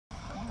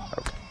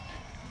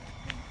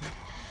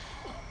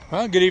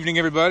Well, good evening,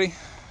 everybody.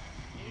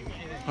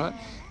 Well,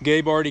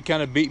 Gabe already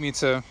kind of beat me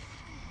to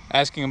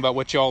asking about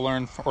what y'all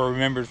learned or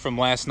remembered from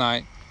last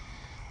night.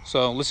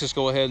 So let's just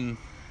go ahead and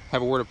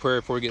have a word of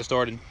prayer before we get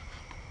started.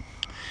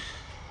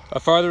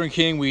 Our Father and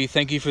King, we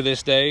thank you for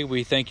this day.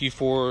 We thank you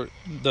for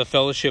the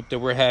fellowship that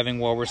we're having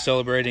while we're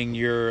celebrating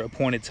your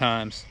appointed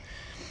times.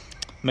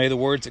 May the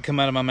words that come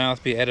out of my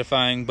mouth be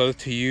edifying both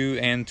to you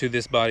and to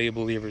this body of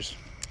believers.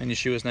 In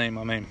Yeshua's name,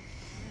 amen.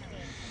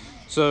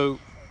 So,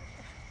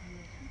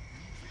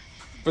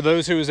 for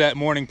those who was at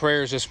morning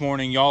prayers this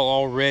morning, y'all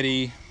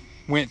already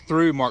went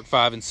through Mark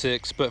 5 and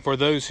 6. But for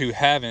those who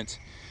haven't,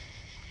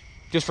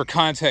 just for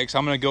context,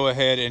 I'm going to go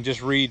ahead and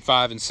just read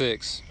 5 and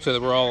 6 so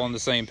that we're all on the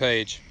same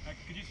page.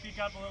 Could you speak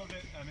up a little bit?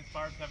 Miss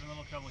Barb's having a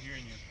little trouble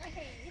hearing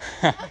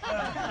you.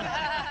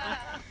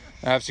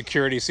 I have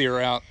security see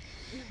her out.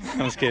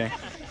 I'm just kidding.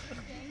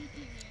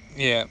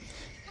 Yeah.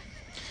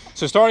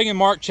 So starting in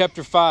Mark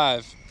chapter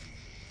 5.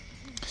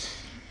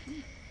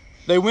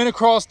 They went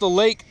across the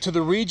lake to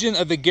the region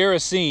of the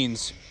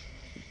Gerasenes.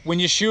 When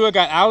Yeshua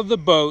got out of the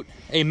boat,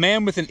 a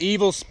man with an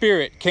evil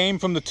spirit came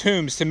from the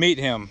tombs to meet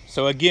him.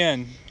 So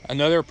again,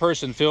 another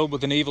person filled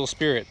with an evil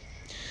spirit.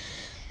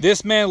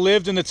 This man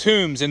lived in the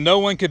tombs, and no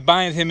one could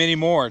bind him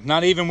anymore,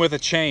 not even with a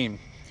chain.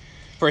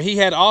 For he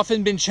had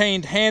often been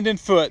chained hand and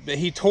foot, but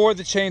he tore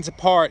the chains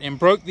apart and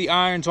broke the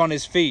irons on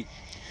his feet.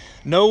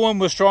 No one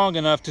was strong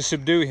enough to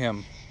subdue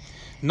him.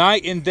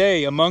 Night and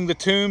day, among the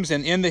tombs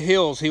and in the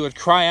hills, he would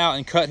cry out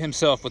and cut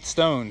himself with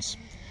stones.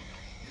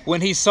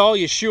 When he saw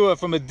Yeshua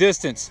from a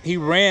distance, he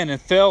ran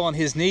and fell on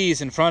his knees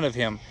in front of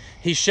him.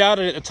 He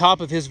shouted at the top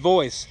of his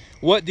voice,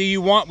 "What do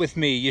you want with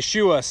me,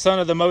 Yeshua, Son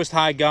of the Most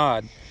High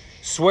God?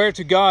 Swear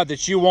to God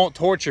that you won't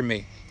torture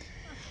me."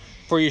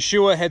 For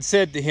Yeshua had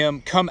said to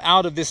him, "Come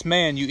out of this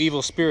man, you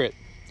evil spirit."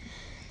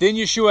 Then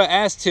Yeshua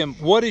asked him,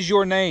 "What is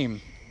your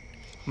name?"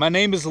 "My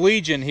name is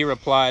Legion," he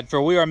replied, "for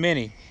we are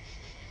many."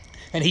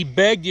 And he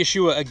begged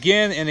Yeshua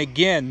again and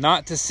again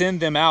not to send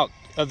them out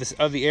of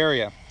the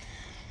area.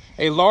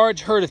 A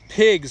large herd of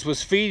pigs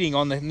was feeding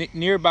on the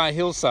nearby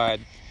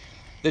hillside.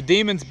 The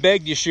demons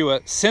begged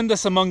Yeshua, "Send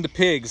us among the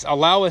pigs,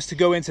 allow us to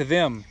go into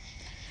them."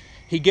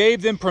 He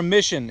gave them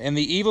permission, and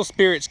the evil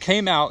spirits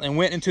came out and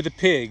went into the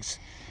pigs.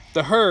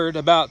 The herd,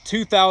 about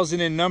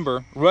 2,000 in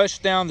number,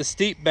 rushed down the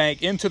steep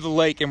bank into the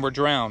lake and were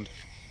drowned.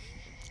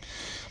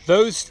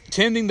 Those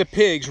tending the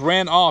pigs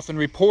ran off and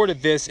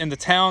reported this in the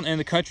town and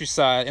the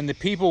countryside, and the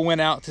people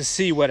went out to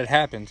see what had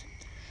happened.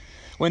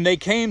 When they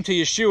came to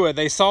Yeshua,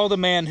 they saw the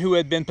man who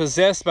had been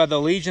possessed by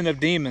the legion of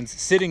demons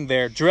sitting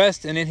there,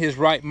 dressed and in his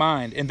right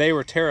mind, and they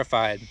were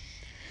terrified.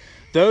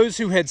 Those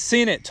who had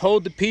seen it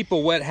told the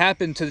people what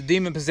happened to the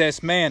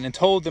demon-possessed man and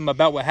told them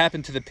about what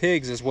happened to the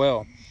pigs as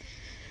well.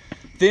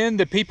 Then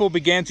the people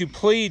began to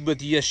plead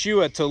with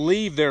Yeshua to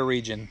leave their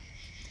region.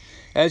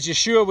 As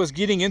Yeshua was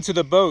getting into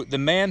the boat, the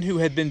man who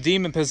had been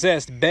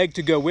demon-possessed begged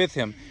to go with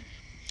him.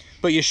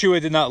 But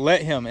Yeshua did not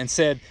let him and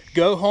said,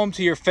 "Go home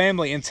to your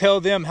family and tell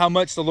them how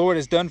much the Lord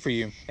has done for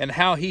you and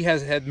how he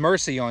has had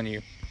mercy on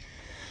you."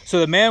 So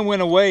the man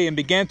went away and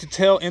began to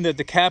tell in the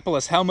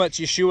Decapolis how much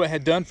Yeshua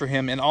had done for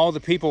him, and all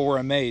the people were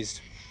amazed.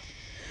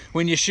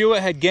 When Yeshua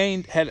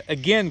had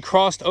again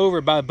crossed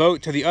over by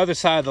boat to the other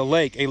side of the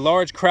lake, a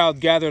large crowd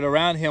gathered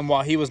around him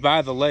while he was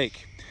by the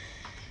lake.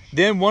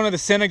 Then one of the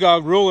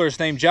synagogue rulers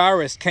named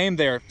Jairus came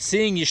there.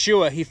 Seeing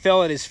Yeshua, he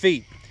fell at his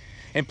feet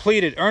and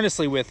pleaded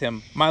earnestly with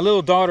him, "My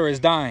little daughter is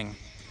dying.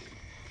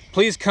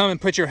 Please come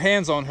and put your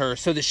hands on her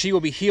so that she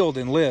will be healed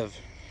and live."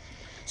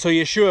 So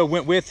Yeshua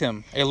went with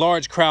him. A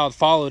large crowd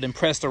followed and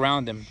pressed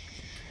around him.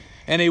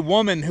 And a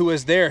woman who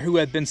was there who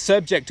had been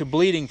subject to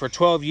bleeding for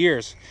 12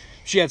 years.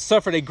 She had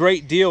suffered a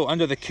great deal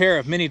under the care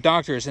of many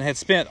doctors and had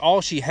spent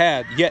all she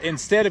had, yet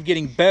instead of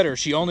getting better,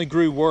 she only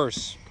grew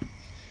worse.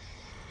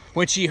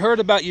 When she heard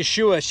about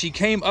Yeshua, she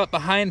came up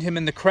behind him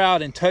in the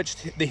crowd and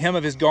touched the hem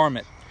of his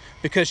garment,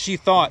 because she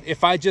thought,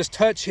 "If I just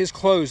touch his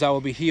clothes, I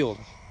will be healed."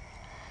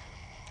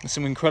 It's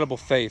some incredible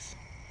faith.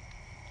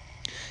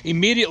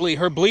 Immediately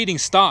her bleeding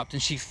stopped,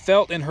 and she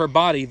felt in her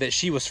body that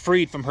she was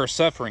freed from her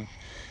suffering.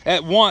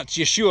 At once,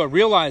 Yeshua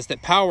realized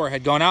that power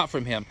had gone out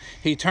from him.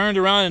 He turned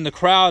around in the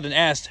crowd and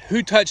asked,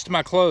 "Who touched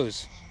my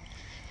clothes?"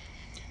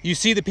 "You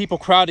see the people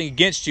crowding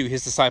against you,"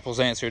 his disciples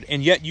answered,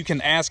 "and yet you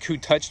can ask, 'Who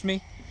touched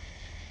me?'"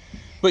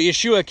 But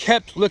Yeshua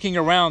kept looking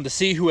around to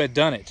see who had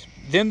done it.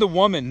 Then the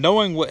woman,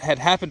 knowing what had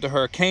happened to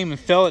her, came and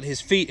fell at his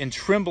feet, and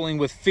trembling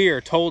with fear,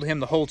 told him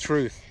the whole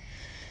truth.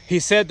 He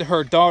said to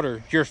her,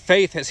 "Daughter, your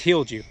faith has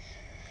healed you.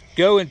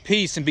 Go in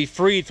peace and be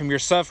freed from your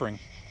suffering."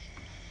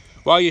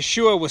 While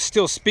Yeshua was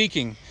still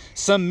speaking,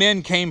 some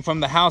men came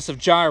from the house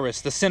of Jairus,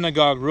 the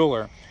synagogue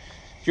ruler.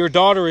 "Your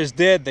daughter is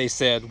dead," they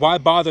said. "Why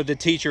bother the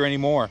teacher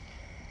anymore?"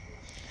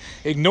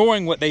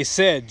 Ignoring what they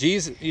said,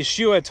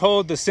 Yeshua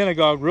told the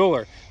synagogue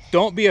ruler,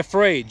 "Don't be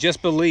afraid,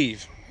 just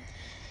believe."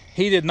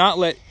 He did not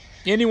let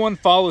anyone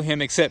follow him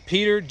except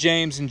Peter,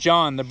 James, and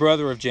John, the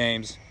brother of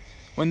James.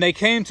 When they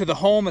came to the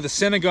home of the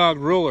synagogue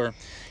ruler,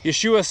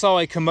 Yeshua saw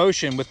a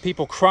commotion with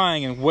people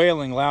crying and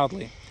wailing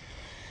loudly.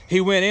 He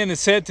went in and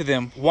said to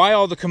them, "Why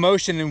all the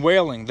commotion and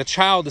wailing? The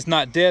child is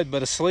not dead,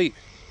 but asleep."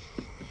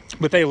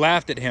 But they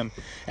laughed at him.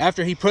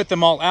 After he put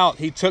them all out,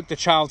 he took the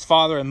child's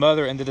father and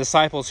mother and the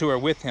disciples who were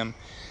with him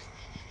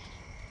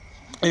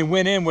and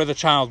went in where the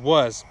child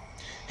was.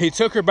 He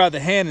took her by the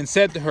hand and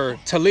said to her,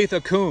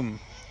 "Talitha cum,"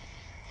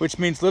 which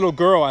means, "Little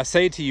girl, I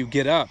say to you,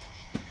 get up."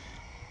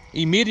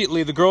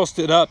 Immediately the girl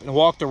stood up and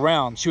walked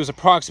around. She was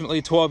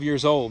approximately 12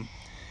 years old.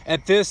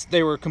 At this,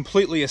 they were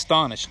completely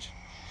astonished.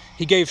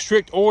 He gave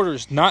strict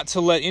orders not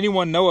to let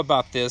anyone know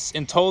about this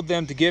and told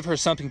them to give her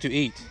something to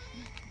eat.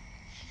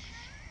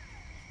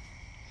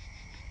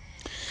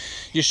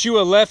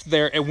 Yeshua left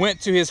there and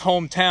went to his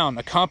hometown,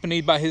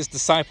 accompanied by his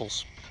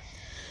disciples.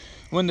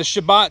 When the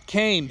Shabbat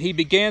came, he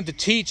began to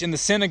teach in the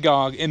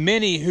synagogue, and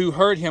many who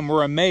heard him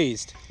were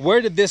amazed.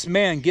 "Where did this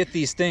man get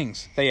these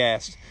things?" they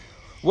asked.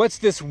 "What's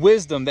this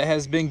wisdom that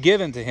has been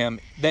given to him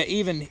that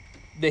even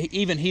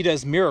he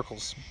does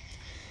miracles?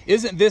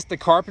 Isn't this the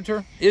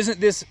carpenter? Isn't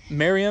this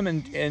Miriam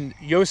and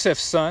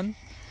Joseph's son?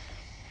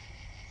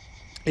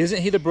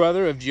 Isn't he the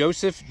brother of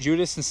Joseph,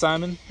 Judas, and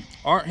Simon?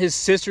 Aren't his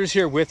sisters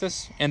here with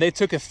us?" And they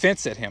took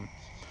offense at him.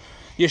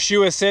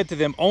 Yeshua said to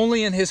them,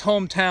 "Only in his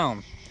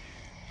hometown,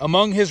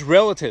 among his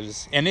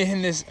relatives, and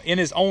in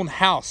his own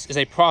house is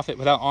a prophet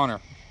without honor."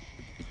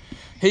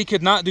 He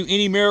could not do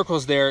any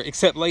miracles there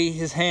except lay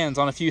his hands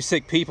on a few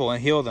sick people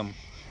and heal them.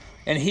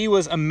 And he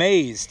was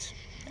amazed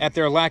at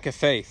their lack of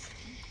faith.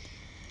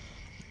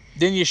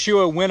 Then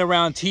Yeshua went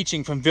around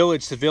teaching from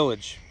village to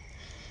village.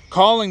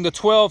 Calling the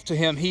 12 to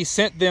him, he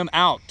sent them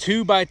out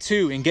 2 by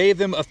 2 and gave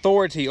them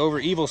authority over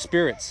evil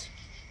spirits.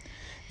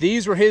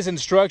 These were his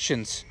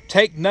instructions: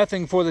 "Take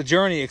nothing for the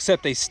journey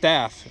except a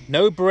staff,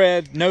 no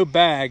bread, no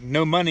bag,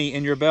 no money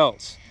in your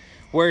belts.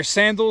 Wear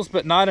sandals,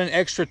 but not an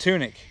extra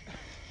tunic.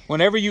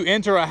 Whenever you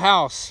enter a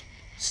house,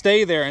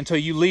 stay there until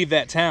you leave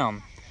that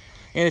town.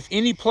 And if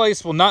any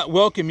place will not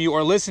welcome you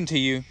or listen to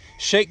you,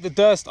 shake the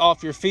dust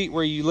off your feet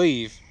where you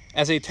leave,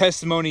 as a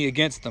testimony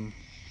against them."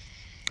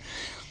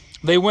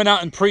 They went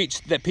out and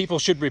preached that people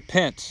should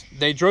repent.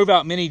 They drove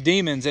out many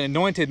demons and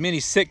anointed many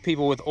sick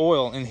people with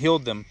oil and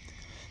healed them.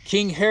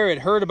 King Herod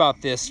heard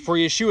about this, for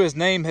Yeshua's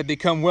name had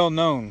become well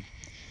known.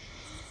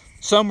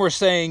 Some were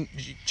saying,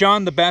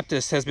 "John the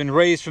Baptist has been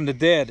raised from the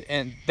dead,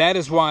 and that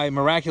is why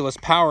miraculous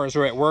powers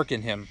are at work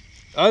in him."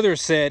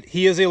 Others said,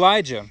 "He is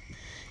Elijah."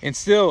 And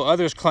still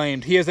others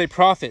claimed, "He is a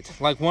prophet,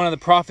 like one of the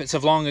prophets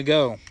of long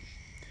ago."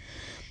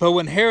 But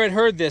when Herod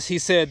heard this, he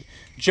said,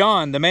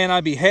 "John, the man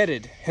I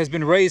beheaded, has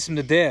been raised from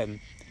the dead."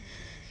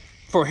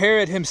 For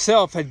Herod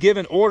himself had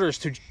given orders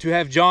to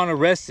have John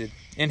arrested,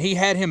 and he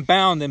had him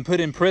bound and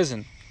put in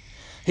prison.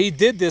 He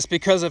did this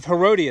because of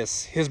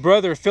Herodias, his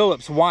brother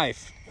Philip's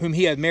wife, whom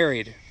he had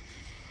married.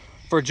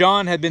 For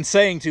John had been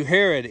saying to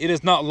Herod, "It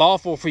is not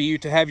lawful for you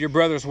to have your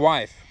brother's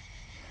wife."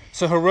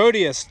 So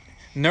Herodias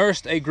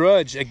nursed a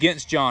grudge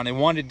against John and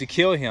wanted to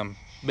kill him,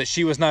 but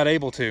she was not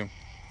able to,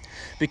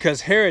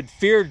 because Herod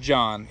feared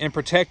John and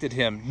protected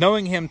him,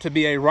 knowing him to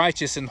be a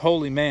righteous and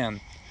holy man.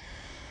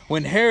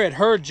 When Herod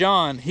heard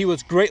John, he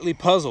was greatly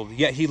puzzled,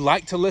 yet he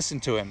liked to listen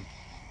to him.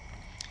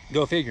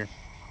 Go figure.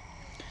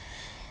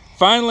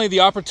 Finally, the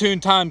opportune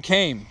time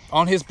came.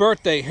 On his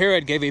birthday,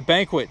 Herod gave a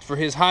banquet for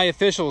his high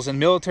officials and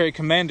military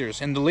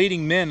commanders and the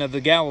leading men of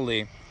the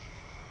Galilee.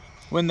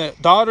 When the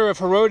daughter of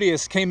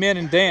Herodias came in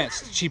and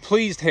danced, she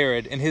pleased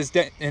Herod and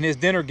his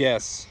dinner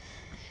guests.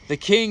 The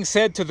king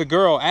said to the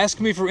girl, "Ask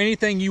me for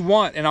anything you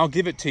want, and I'll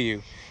give it to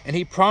you." And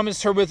he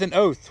promised her with an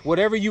oath,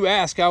 "Whatever you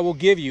ask, I will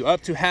give you,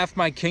 up to half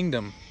my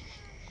kingdom."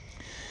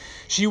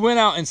 She went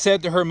out and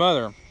said to her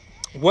mother,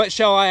 "What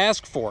shall I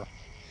ask for?"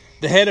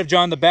 "The head of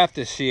John the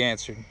Baptist," she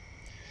answered.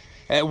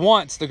 At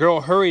once the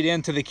girl hurried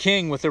in to the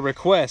king with a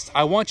request,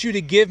 "I want you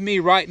to give me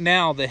right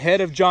now the head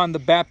of John the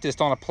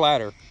Baptist on a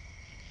platter."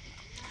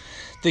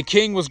 The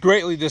king was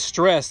greatly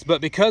distressed,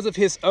 but because of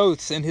his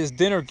oaths and his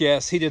dinner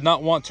guests, he did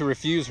not want to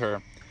refuse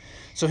her.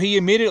 So he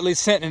immediately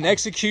sent an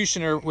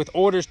executioner with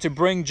orders to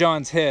bring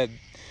John's head.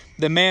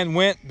 The man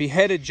went,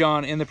 beheaded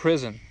John in the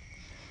prison,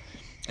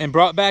 and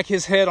brought back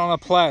his head on a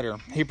platter.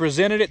 He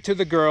presented it to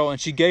the girl, and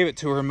she gave it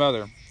to her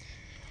mother.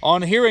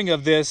 On hearing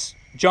of this,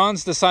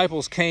 John's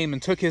disciples came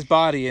and took his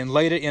body and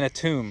laid it in a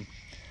tomb.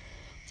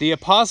 The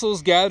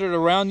apostles gathered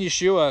around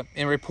Yeshua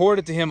and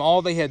reported to him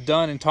all they had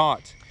done and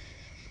taught.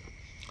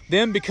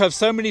 Then, because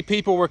so many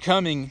people were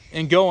coming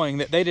and going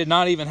that they did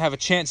not even have a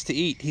chance to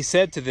eat, he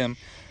said to them,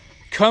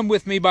 "Come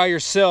with me by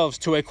yourselves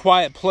to a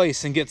quiet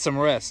place and get some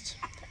rest."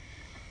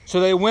 So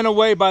they went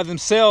away by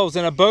themselves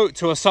in a boat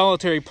to a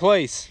solitary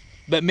place.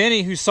 But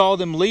many who saw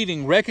them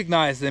leaving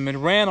recognized them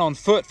and ran on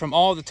foot from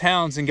all the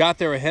towns and got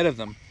there ahead of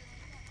them.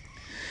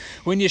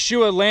 When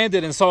Yeshua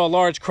landed and saw a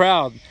large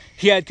crowd,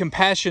 he had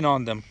compassion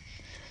on them,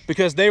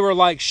 because they were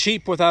like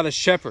sheep without a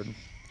shepherd.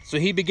 So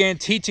he began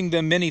teaching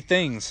them many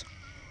things.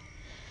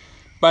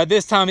 By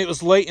this time it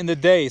was late in the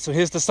day, so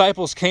his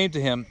disciples came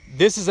to him.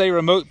 "This is a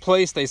remote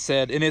place," they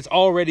said, "and it's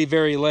already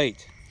very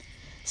late.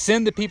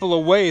 Send the people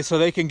away so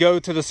they can go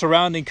to the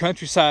surrounding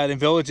countryside and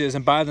villages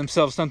and buy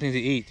themselves something to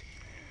eat."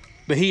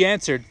 But he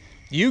answered,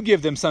 "You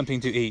give them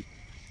something to eat."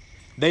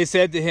 They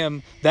said to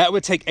him, "That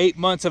would take 8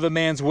 months of a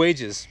man's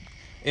wages.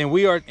 And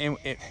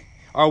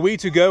are we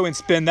to go and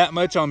spend that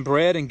much on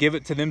bread and give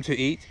it to them to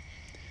eat?"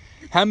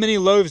 "How many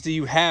loaves do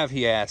you have?"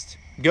 he asked.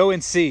 "Go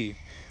and see."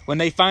 When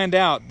they find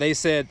out, they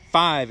said,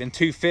 5 and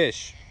 2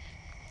 fish.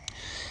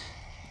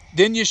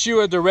 Then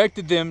Yeshua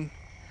directed them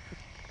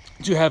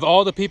to have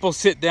all the people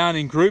sit down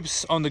in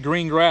groups on the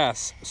green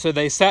grass. So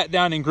they sat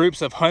down in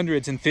groups of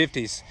hundreds and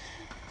fifties.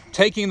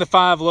 Taking the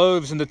 5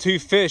 loaves and the 2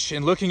 fish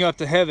and looking up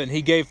to heaven,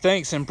 he gave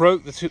thanks and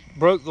broke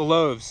the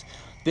loaves.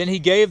 Then he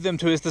gave them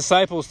to his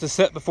disciples to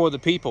set before the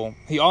people.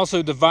 He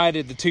also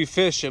divided the 2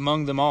 fish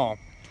among them all.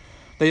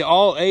 They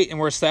all ate and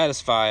were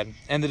satisfied,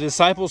 and the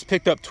disciples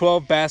picked up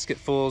 12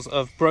 basketfuls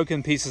of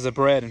broken pieces of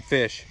bread and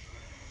fish.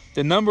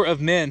 The number of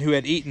men who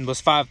had eaten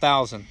was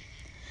 5,000.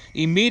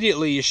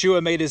 Immediately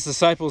Yeshua made his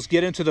disciples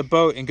get into the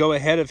boat and go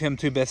ahead of him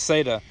to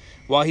Bethsaida,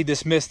 while he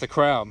dismissed the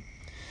crowd.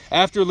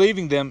 After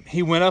leaving them,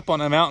 he went up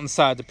on a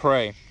mountainside to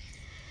pray.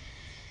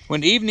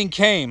 When evening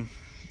came,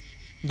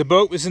 the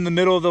boat was in the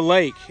middle of the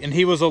lake, and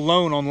he was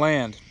alone on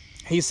land.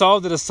 He saw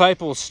the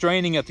disciples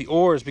straining at the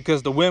oars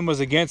because the wind was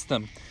against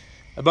them.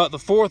 About the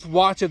 4th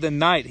watch of the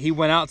night, he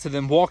went out to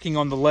them walking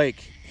on the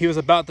lake. He was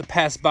about to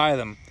pass by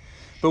them.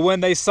 But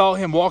when they saw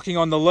him walking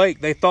on the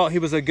lake, they thought he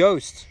was a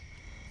ghost.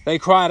 They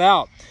cried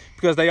out,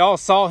 because they all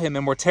saw him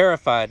and were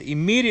terrified.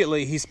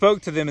 Immediately he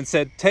spoke to them and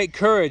said, "Take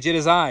courage, it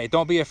is I.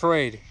 Don't be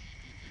afraid."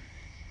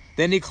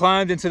 Then he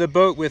climbed into the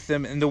boat with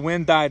them, and the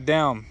wind died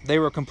down. They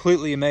were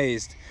completely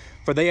amazed,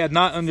 for they had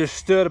not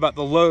understood about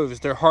the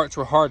loaves. Their hearts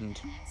were hardened.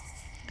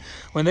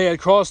 When they had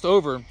crossed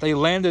over, they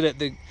landed at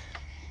the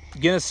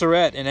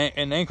Gennesaret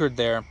and anchored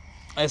there.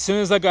 As soon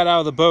as they got out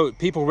of the boat,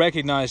 people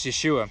recognized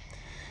Yeshua,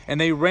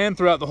 and they ran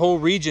throughout the whole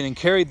region and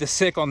carried the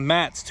sick on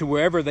mats to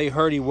wherever they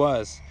heard he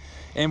was.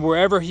 And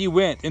wherever he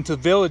went, into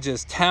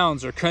villages,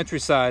 towns, or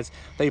countrysides,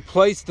 they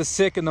placed the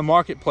sick in the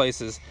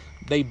marketplaces.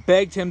 They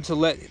begged him to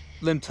let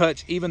them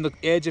touch even the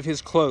edge of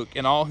his cloak,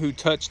 and all who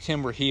touched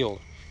him were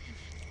healed.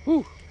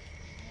 Whew.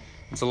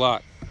 It's a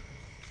lot.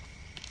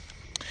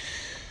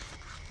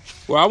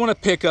 Well, I want to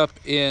pick up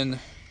in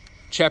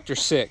chapter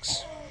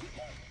 6,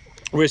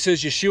 where it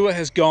says Yeshua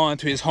has gone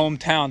to his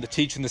hometown to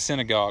teach in the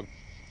synagogue.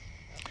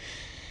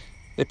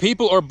 The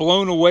people are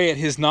blown away at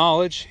his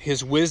knowledge,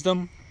 his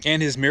wisdom,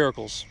 and his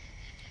miracles.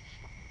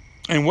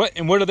 And what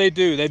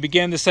do? They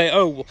began to say,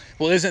 "Oh,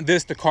 well, isn't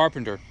this the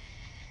carpenter?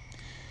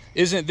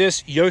 Isn't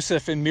this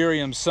Joseph and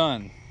Miriam's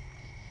son?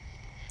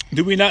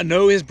 Do we not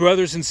know his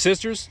brothers and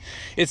sisters?"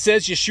 It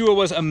says Yeshua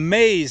was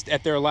amazed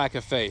at their lack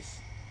of faith.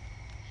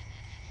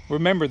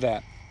 Remember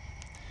that.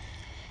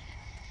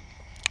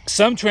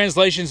 Some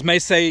translations may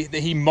say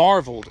that he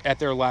marveled at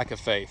their lack of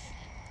faith.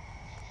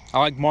 I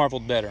like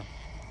marveled better.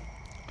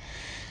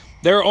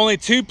 There are only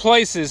 2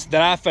 places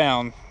that I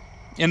found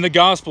in the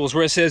Gospels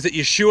where it says that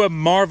Yeshua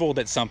marveled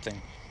at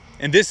something.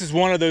 And this is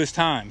one of those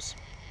times.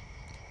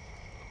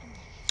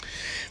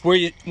 Where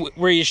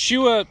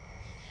Yeshua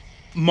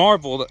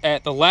marveled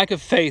at the lack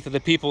of faith of the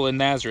people in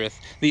Nazareth.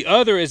 The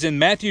other is in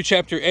Matthew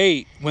chapter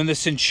 8, when the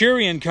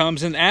centurion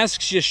comes and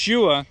asks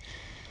Yeshua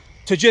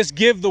to just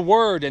give the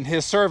word and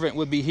his servant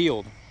would be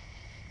healed.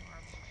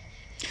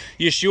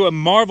 Yeshua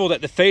marveled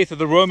at the faith of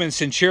the Roman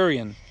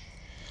centurion,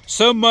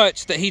 so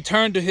much that he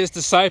turned to his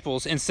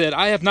disciples and said,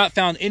 "I have not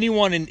found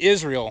anyone in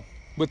Israel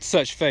with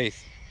such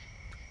faith."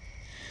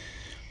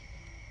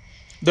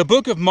 The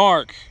book of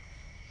Mark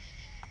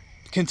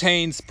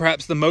contains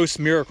perhaps the most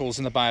miracles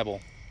in the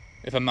Bible,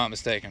 if I'm not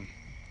mistaken.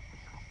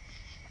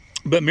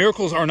 But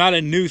miracles are not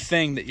a new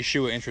thing that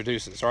Yeshua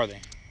introduces, are they?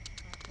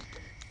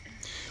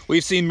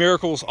 We've seen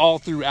miracles all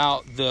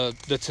throughout the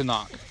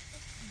Tanakh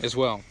as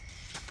well.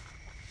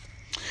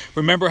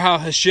 Remember how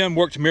Hashem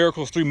worked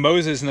miracles through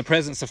Moses in the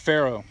presence of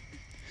Pharaoh.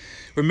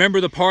 Remember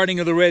the parting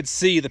of the Red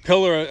Sea, the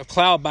pillar of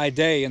cloud by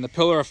day and the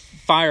pillar of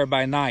fire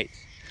by night,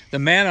 the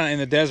manna in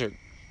the desert,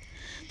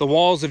 the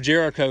walls of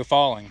Jericho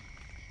falling.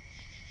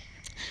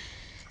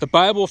 The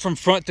Bible from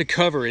front to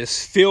cover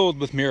is filled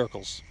with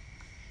miracles.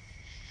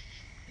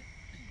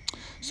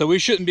 So we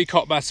shouldn't be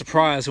caught by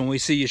surprise when we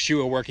see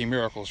Yeshua working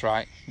miracles,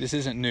 right? This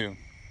isn't new.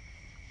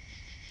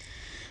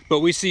 But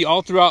we see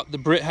all throughout the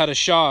Brit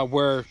Hadashah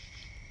where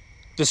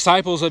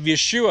disciples of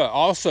Yeshua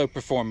also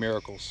perform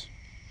miracles.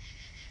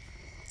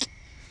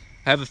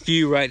 I have a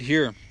few right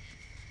here.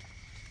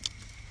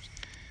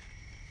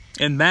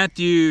 In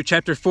Matthew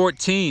chapter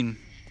 14,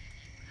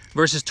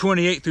 verses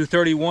 28 through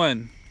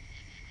 31,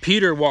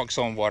 Peter walks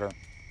on water.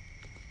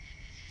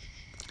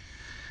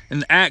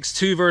 In Acts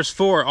 2 verse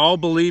 4, all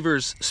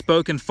believers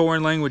spoke in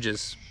foreign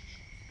languages.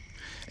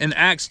 In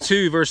Acts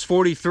 2 verse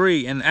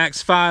 43 and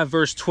Acts 5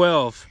 verse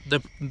 12,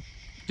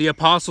 the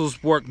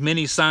apostles worked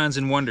many signs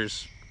and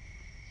wonders.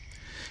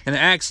 In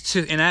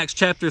Acts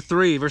chapter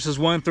 3 verses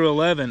 1 through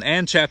 11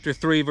 and chapter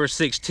 3 verse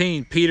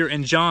 16, Peter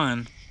and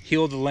John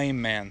healed the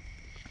lame man.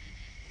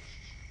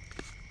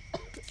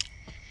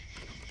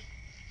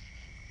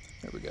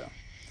 There we go.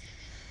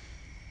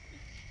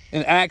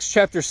 In Acts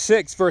chapter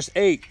 6 verse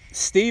 8,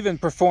 Stephen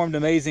performed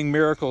amazing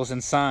miracles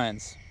and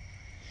signs.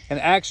 In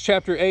Acts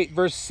chapter 8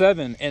 verse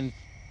 7 and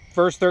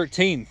verse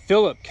 13,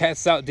 Philip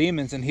casts out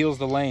demons and heals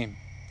the lame.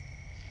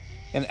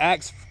 In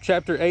Acts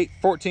chapter 8,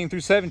 14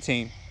 through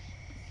 17,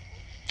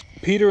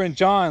 Peter and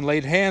John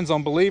laid hands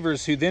on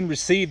believers who then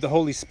received the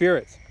Holy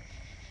Spirit.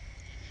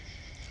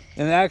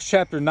 In Acts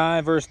chapter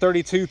 9, verse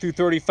 32 through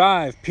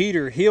 35,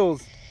 Peter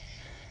heals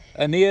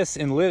Aeneas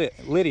and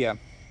Lydia.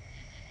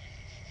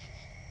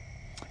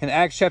 In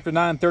Acts chapter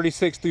 9,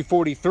 36 through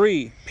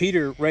 43,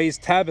 Peter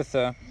raised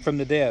Tabitha from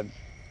the dead.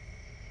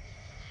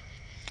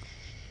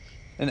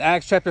 In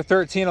Acts chapter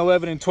 13,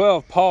 11, and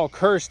 12, Paul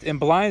cursed and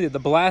blinded the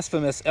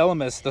blasphemous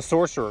Elymas, the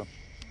sorcerer.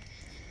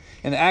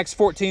 In Acts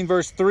 14,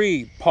 verse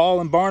 3,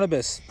 Paul and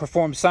Barnabas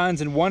performed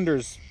signs and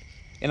wonders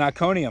in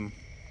Iconium.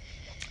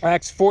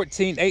 Acts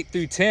 14, 8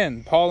 through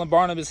 10, Paul and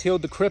Barnabas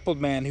healed the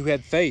crippled man who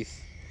had faith.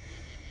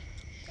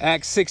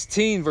 Acts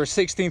 16, verse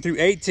 16 through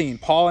 18,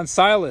 Paul and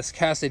Silas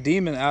cast a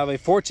demon out of a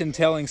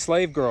fortune-telling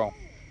slave girl.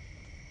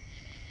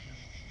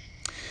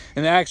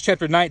 In Acts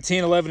chapter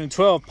 19, 11, and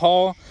 12,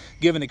 Paul,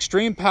 given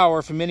extreme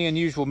power for many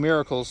unusual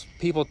miracles,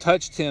 people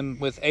touched him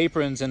with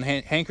aprons and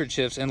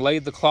handkerchiefs and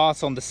laid the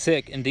cloths on the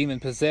sick and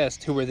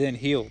demon-possessed, who were then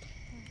healed.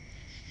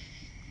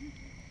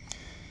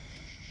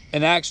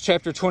 In Acts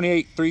chapter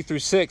 28, 3 through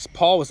 6,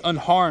 Paul was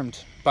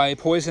unharmed by a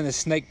poisonous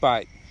snake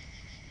bite.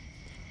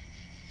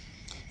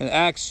 In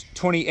Acts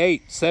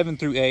 28, 7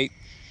 through 8,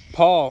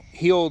 Paul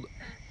healed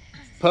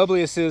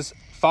Publius's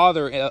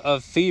father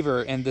of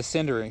fever and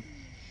dysentery.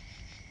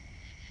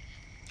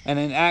 And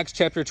in Acts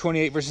chapter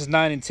 28, verses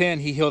 9 and 10,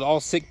 he healed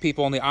all sick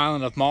people on the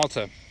island of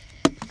Malta.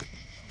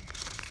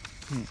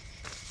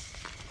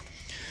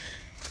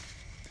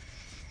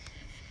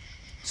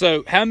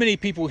 So, how many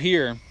people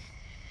here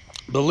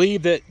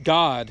believe that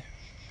God,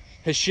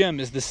 Hashem,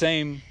 is the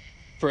same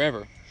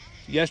forever?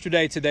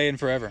 Yesterday, today, and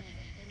forever.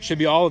 Should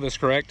be all of us,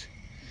 correct?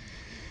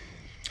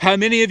 How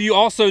many of you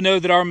also know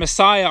that our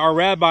Messiah, our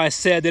Rabbi,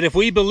 said that if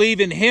we believe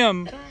in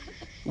Him,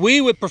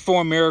 we would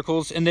perform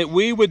miracles and that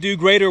we would do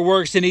greater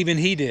works than even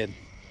He did?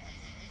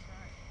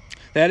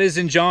 That is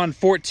in John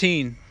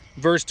 14,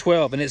 verse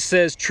 12. And it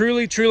says,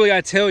 "Truly, truly,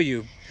 I tell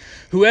you,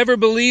 whoever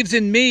believes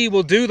in me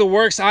will do the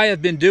works I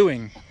have been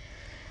doing,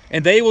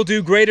 and they will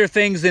do greater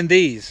things than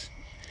these,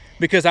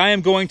 because I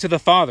am going to the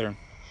Father."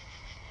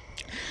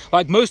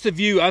 Like most of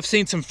you, I've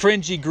seen some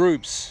fringy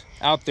groups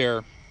out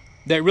there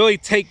that really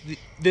take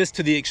this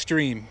to the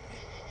extreme.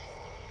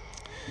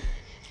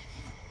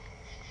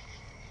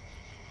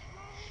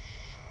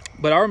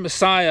 But our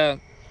Messiah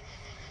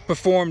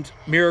performed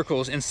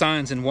miracles and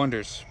signs and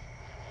wonders.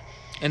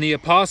 And the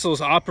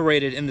apostles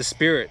operated in the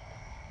Spirit.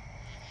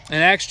 In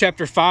Acts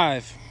chapter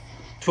 5,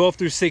 12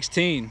 through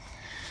 16,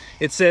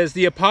 it says,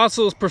 "The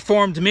apostles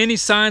performed many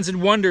signs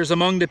and wonders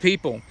among the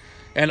people,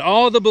 and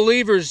all the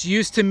believers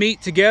used to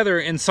meet together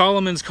in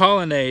Solomon's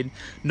colonnade.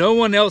 No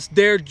one else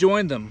dared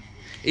join them,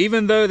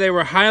 even though they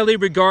were highly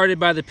regarded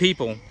by the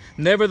people.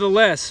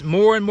 Nevertheless,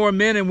 more and more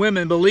men and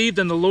women believed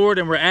in the Lord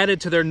and were added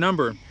to their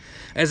number.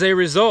 As a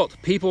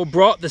result, people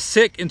brought the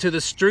sick into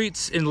the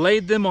streets and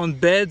laid them on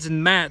beds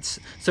and mats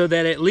so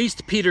that at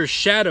least Peter's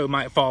shadow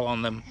might fall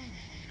on them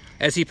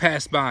as he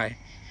passed by.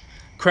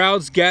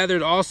 Crowds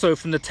gathered also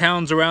from the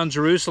towns around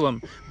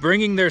Jerusalem,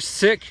 bringing their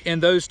sick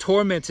and those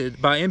tormented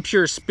by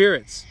impure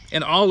spirits,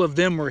 and all of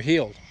them were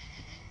healed."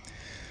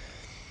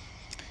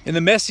 In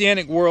the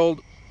Messianic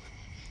world,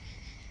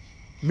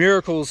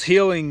 miracles,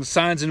 healings,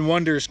 signs, and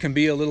wonders can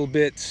be a little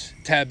bit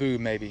taboo,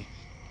 maybe.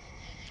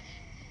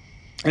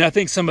 And I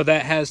think some of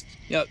that has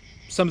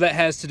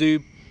to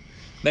do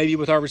maybe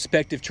with our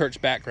respective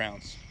church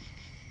backgrounds,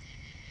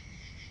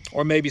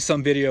 or maybe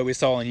some video we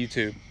saw on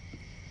YouTube.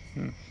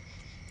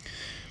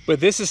 But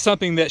this is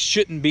something that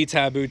shouldn't be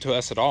taboo to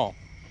us at all,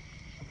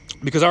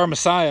 because our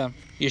Messiah,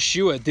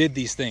 Yeshua, did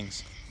these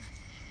things,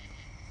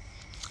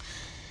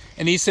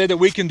 and He said that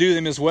we can do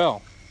them as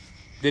well.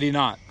 Did He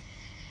not?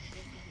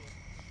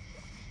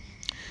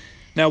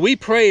 Now, we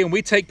pray and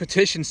we take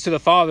petitions to the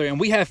Father, and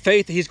we have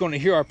faith that He's going to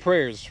hear our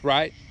prayers,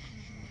 right?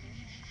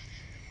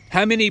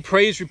 How many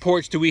praise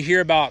reports do we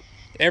hear about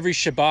every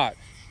Shabbat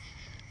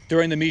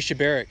during the Mi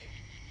Shebeirach?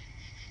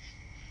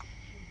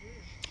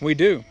 We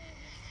do.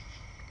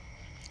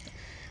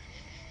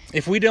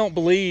 If we don't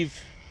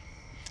believe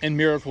in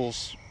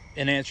miracles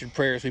and answered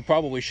prayers, we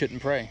probably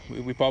shouldn't pray.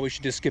 We probably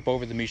should just skip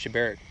over the Mi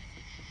Shebeirach.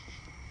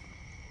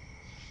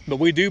 But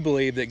we do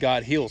believe that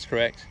God heals,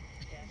 correct?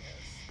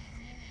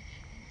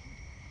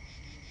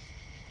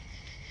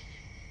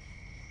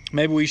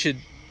 Maybe we should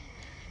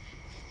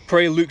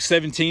pray Luke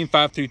 17,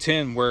 5 through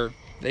 10, where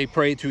they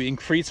pray to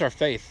increase our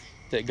faith,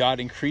 that God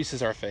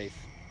increases our faith.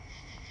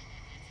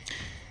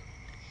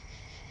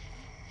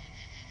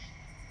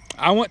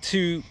 I want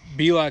to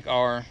be like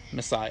our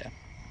Messiah.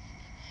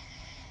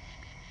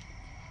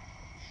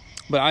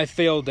 But I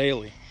fail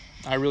daily.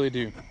 I really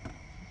do.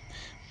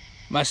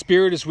 My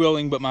spirit is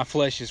willing, but my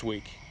flesh is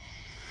weak.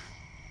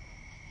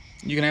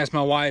 You can ask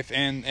my wife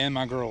and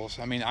my girls.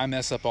 I mean, I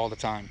mess up all the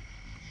time.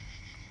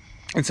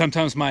 And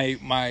sometimes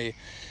my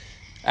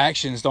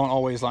actions don't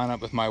always line up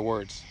with my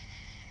words,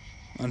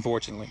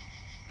 unfortunately.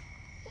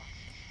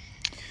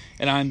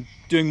 And I'm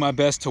doing my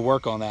best to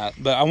work on that.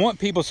 But I want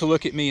people to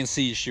look at me and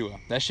see Yeshua.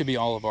 That should be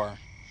all of our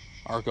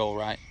goal,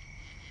 right?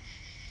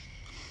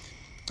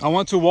 I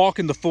want to walk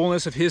in the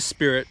fullness of His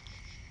Spirit.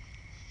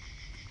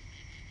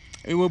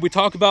 And when we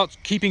talk about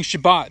keeping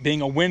Shabbat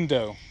being a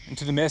window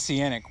into the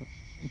Messianic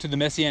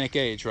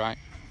age, right?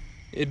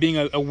 It being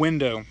a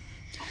window.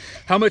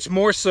 How much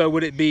more so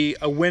would it be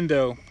a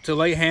window to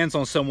lay hands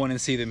on someone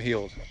and see them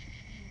healed?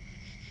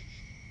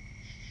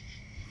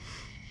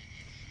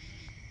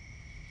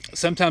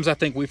 Sometimes I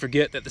think we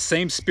forget that the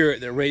same Spirit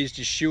that raised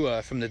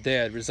Yeshua from the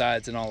dead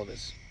resides in all of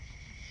us.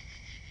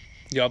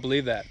 Y'all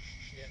believe that?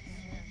 Yes.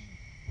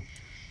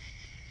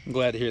 I'm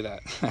glad to hear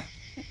that.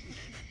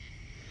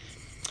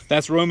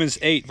 That's Romans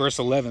 8, verse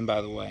 11,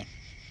 by the way.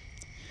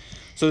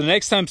 So the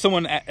next time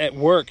someone at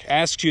work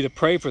asks you to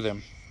pray for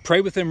them,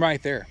 pray with them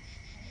right there.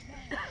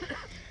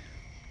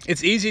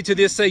 It's easy to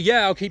just say,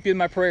 yeah, I'll keep you in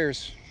my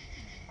prayers,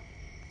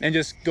 and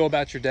just go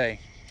about your day.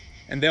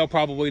 And they'll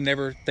probably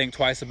never think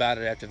twice about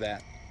it after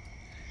that.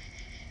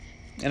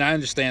 And I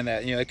understand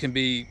that. It can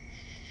be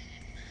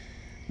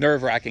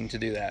nerve-wracking to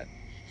do that,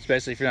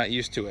 especially if you're not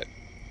used to it.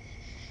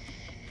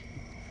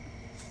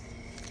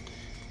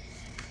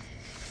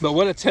 But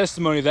what a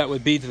testimony that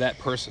would be to that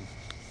person.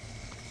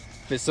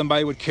 That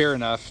somebody would care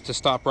enough to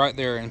stop right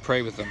there and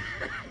pray with them.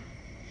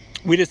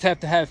 We just have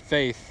to have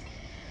faith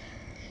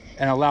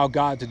and allow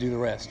God to do the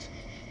rest.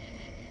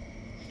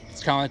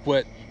 It's kind of like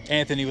what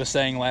Anthony was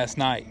saying last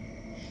night.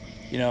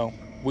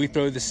 We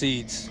throw the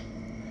seeds,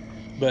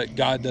 but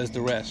God does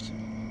the rest,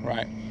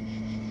 right?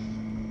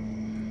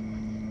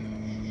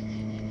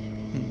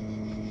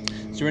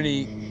 Is there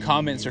any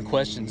comments or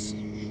questions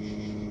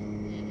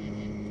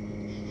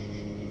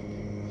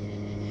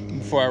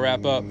before I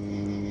wrap up?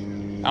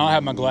 I don't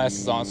have my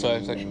glasses on, so I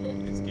was like,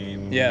 It's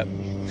Gabe. yeah.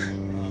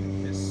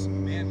 This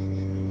man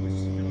who was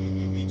filled with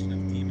the legion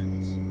of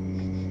demons,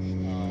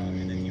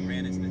 and then he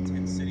ran into the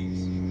 10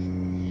 cities.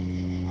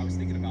 I was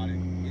thinking about it.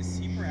 Is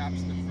he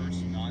perhaps the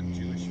first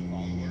non-Jewish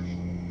follower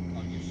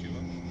of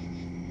Yeshua?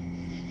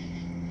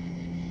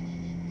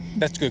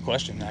 That's a good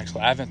question,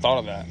 actually. I haven't thought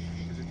of that.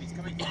 Because if he's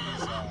coming from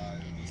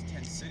these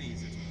 10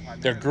 cities, it's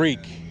primarily They're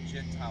Greek. the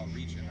Gentile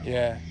region of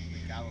Yeah.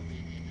 the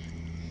Galilee.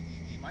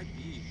 He might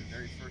be the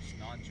very first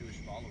non-Jewish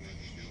follower of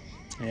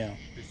Yeshua. Yeah.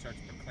 Who starts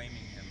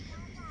proclaiming him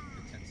in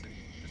the 10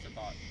 cities. Just a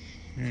thought.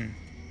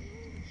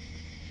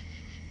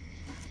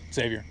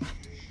 Xavier.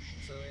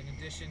 So in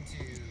addition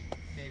to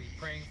maybe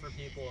praying for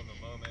people in the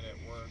moment at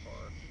work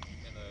or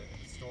in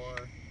the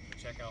store, the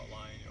checkout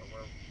line,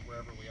 or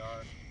wherever we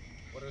are,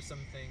 what are some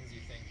things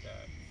you think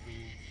that we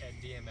at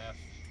DMF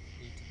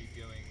need to be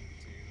doing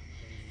to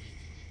maybe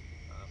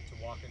to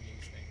walk in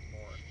these things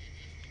more?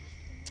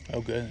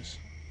 Oh goodness.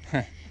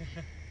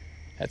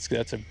 That's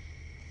a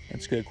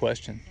good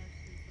question.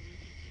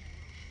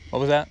 What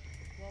was that?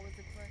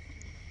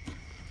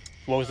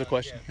 What was the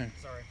question? Yeah,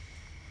 sorry.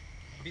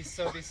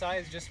 So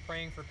besides just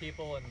praying for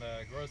people in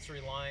the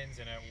grocery lines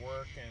and at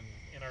work and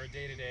in our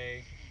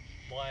day-to-day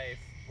life,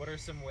 what are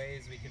some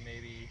ways we can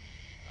maybe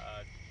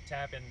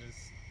tap into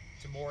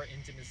to more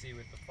intimacy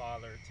with the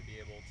Father to be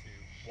able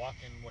to walk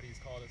in what He's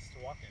called us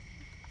to walk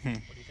in?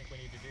 What do you think we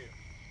need to do?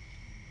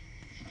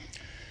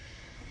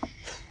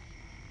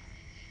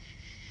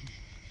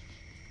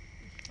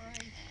 Pray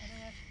and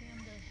ask Him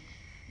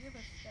to give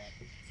us that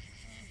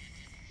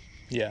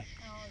Yeah.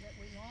 power that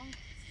we long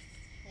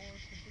for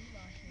to be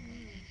like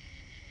Him.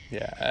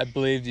 Yeah, I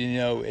believe,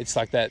 it's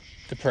like that,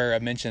 the prayer I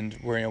mentioned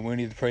where, we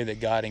need to pray that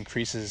God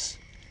increases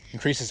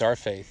our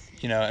faith.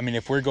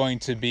 If we're going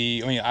to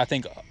be, I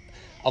think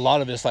a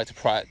lot of us like to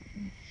pride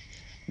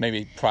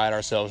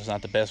ourselves is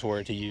not the best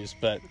word to use,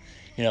 but,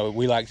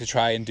 we like to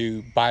try and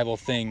do Bible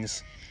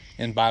things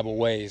in Bible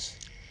ways.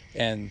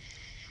 And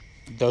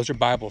those are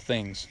Bible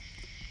things,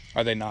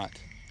 are they not?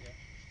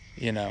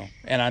 Yeah.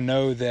 And I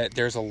know that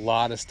there's a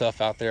lot of stuff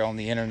out there on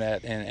the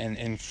internet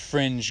and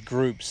fringe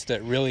groups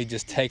that really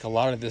just take a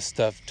lot of this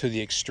stuff to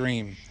the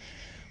extreme.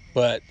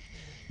 But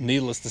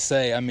needless to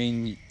say,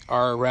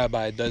 our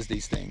rabbi does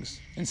these things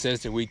and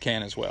says that we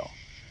can as well.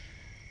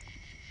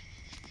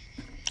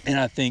 And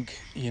I think,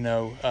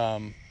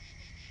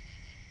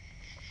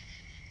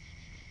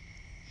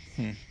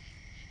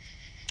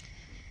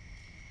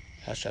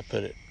 how should I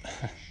put it?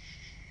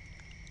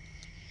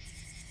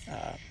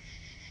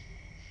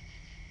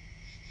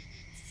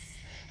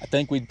 I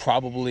think we'd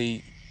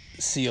probably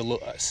see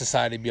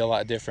society be a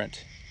lot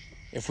different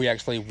if we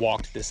actually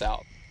walked this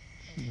out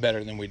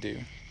better than we do.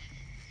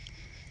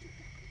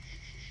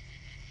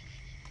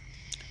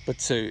 But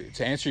to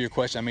answer your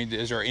question,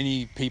 is there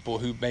any people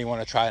who may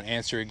want to try and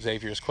answer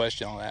Xavier's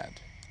question on that?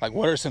 Like,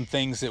 what are some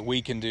things that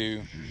we can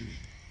do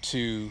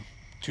to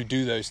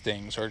do those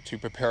things, or to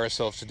prepare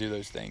ourselves to do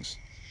those things?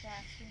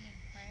 Fasting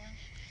and prayer.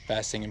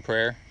 Fasting and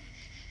prayer.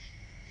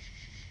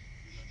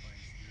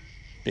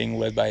 Being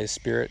led by His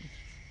Spirit.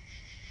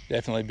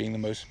 Definitely being the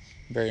most,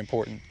 very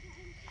important.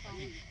 I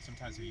think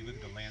sometimes if you look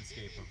at the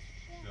landscape of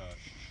the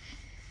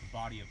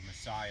body of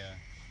Messiah,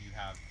 you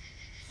have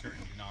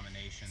certain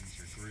denominations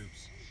or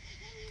groups,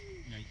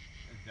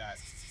 that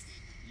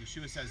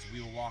Yeshua says we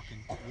will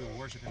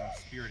worship him in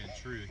spirit and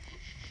truth,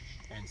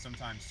 and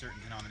sometimes certain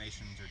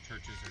denominations or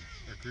churches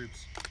or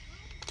groups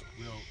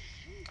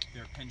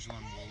their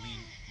pendulum will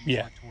lean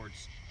more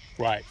towards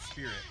Right.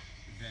 spirit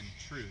than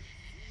truth.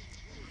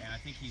 And I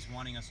think he's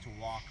wanting us to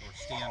walk or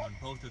stand on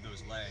both of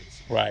those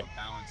legs, and Right. have a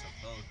balance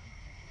of both.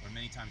 Where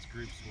many times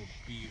groups will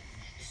be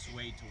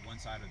swayed to one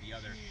side or the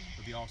other.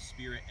 There'll be all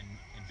spirit and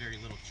very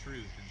little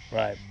truth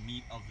and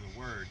meat of the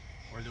word,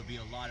 or there'll be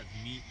a lot of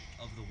meat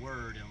of the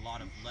word and a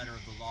lot of letter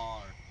of the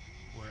law,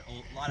 or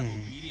a lot of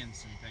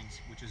obedience and things,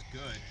 which is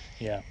good.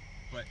 Yeah.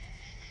 But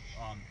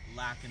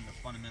lacking the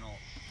fundamental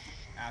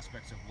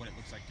aspects of what it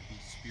looks like to be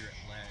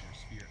spirit-led or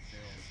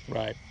spirit-filled.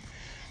 Right.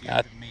 So you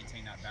have to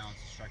maintain that balance,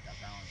 strike that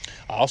balance.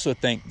 I also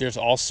think there's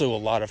also a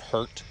lot of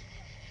hurt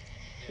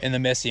in the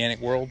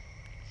Messianic world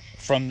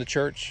from the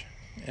church,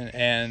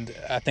 and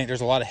I think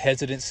there's a lot of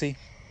hesitancy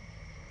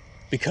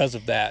because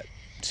of that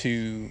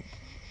to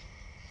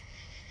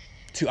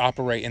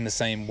operate in the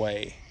same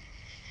way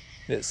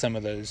that some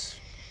of those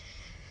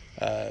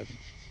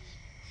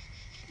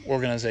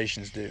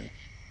organizations do.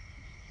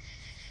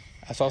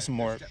 I saw some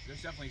more.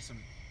 There's definitely some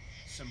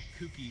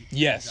kooky.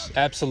 Yes,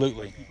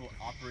 absolutely. People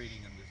operating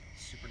in the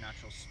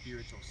supernatural,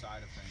 spiritual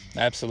side of things.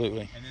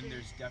 Absolutely. And then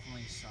there's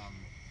definitely some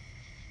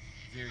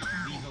very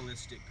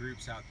legalistic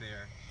groups out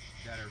there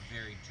that are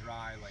very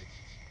dry, like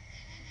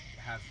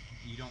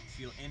you don't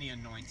feel any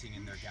anointing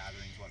in their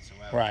gatherings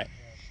whatsoever. Right.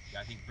 Yeah,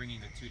 I think bringing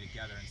the two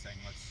together and saying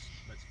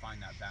let's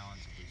find that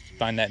balance of these two.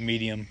 Find that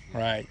medium. Yeah.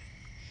 Right.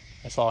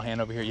 I saw a hand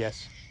over here.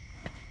 Yes.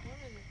 One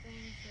of the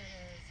things that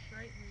has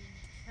greatly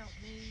helped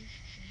me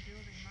in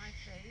building my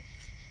faith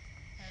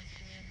has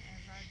been,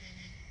 as I've been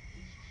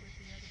with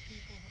the other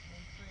people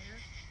in prayer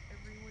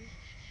every week,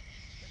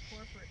 the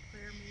corporate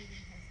prayer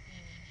meeting has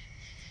been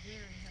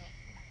very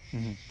helpful.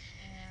 Mm-hmm.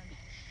 And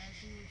as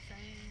you were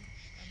saying,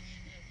 I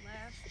mean, the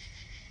last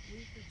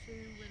week or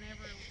two,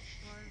 whenever it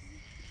was,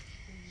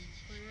 the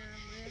prayer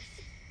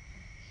list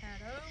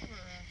had over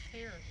a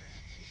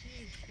paragraph, a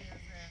huge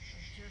paragraph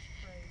of just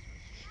praise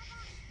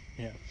reports.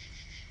 Yeah.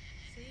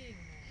 Seeing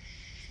that,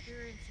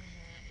 experiencing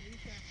that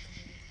week after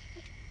week,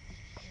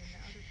 and the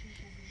other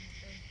people being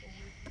faithful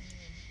with me,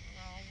 and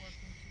we're all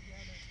working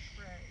together to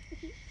pray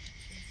these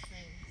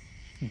things.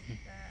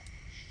 That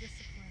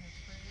discipline of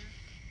prayer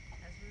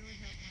has really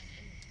helped my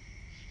faith.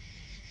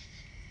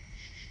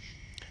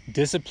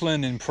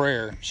 Discipline in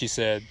prayer, she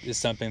said, is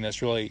something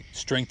that's really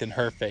strengthened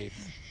her faith.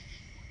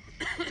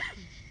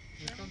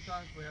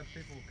 Sometimes we have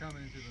people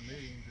coming into the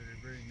meetings that are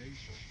very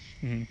needful.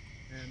 Mm-hmm.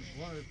 And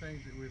one of the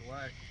things that we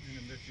lack in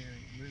the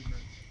Messianic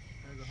movement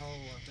as a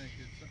whole, I think,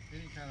 is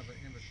any kind of an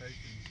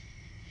invitation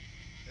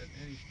at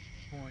any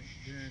point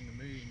during the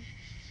meeting,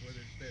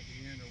 whether it's at the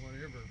end or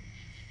whatever.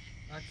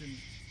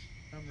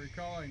 I'm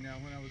recalling now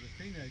when I was a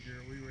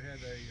teenager, we had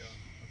a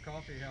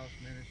coffee house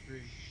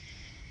ministry,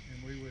 and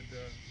we would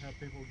have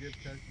people give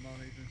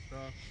testimonies and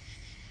stuff.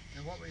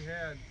 And what we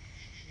had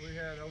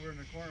over in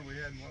the corner, we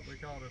had what we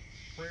called a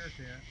prayer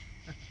tent.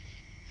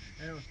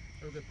 And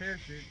it was a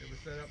parachute that was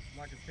set up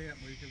like a tent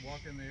where you could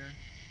walk in there,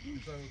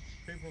 and so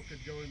people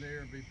could go in there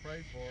and be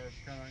prayed for,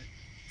 kind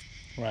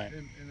of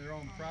in their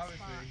own privacy.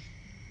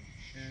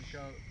 And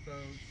so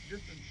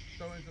just to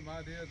throw in some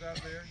ideas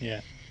out there.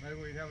 Yeah. Maybe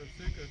we'd have a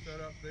sukkah set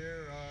up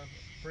there,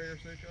 prayer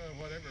sukkah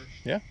or whatever.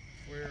 Yeah.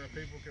 Where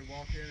people could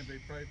walk in and be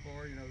prayed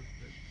for. You know,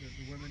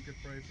 the women could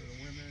pray for the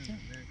women, and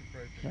the men could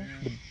pray for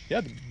men.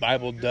 The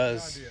Bible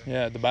does.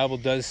 Yeah, the Bible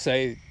does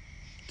say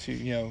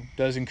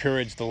does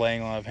encourage the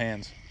laying on of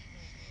hands.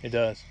 It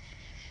does.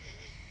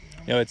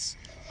 It's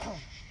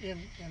in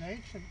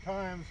ancient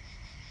times,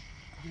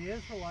 the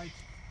Israelites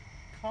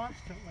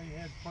constantly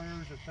had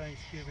prayers of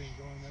thanksgiving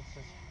going up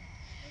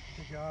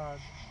to God.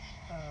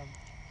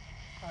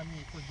 I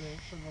mean, for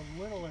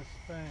the littlest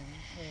thing,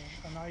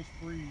 a nice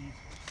breeze,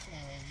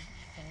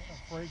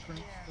 a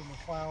fragrance from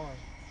a flower.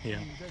 Yeah. I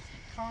mean, just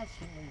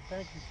constantly,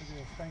 thank you for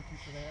this, thank you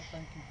for that,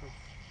 thank you for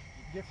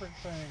different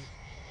things.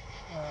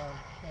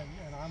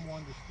 And I'm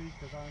one to speak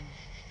because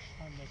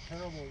I'm the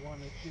terrible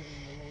one at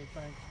giving the Lord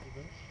thanks for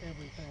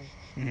everything.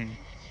 Mm-hmm.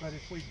 But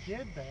if we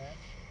did that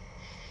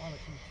on a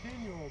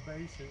continual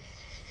basis,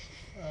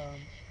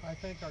 I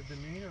think our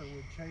demeanor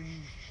would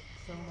change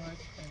so much,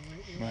 and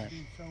it would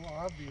be so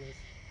obvious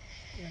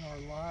in our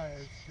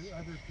lives to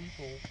other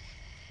people,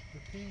 the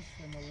peace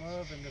and the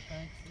love and the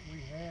thanks that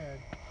we had,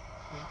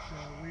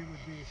 that we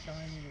would be a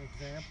shining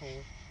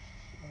example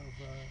of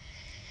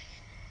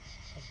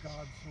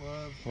God's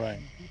love,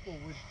 and people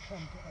would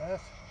come to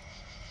us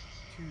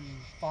to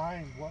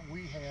find what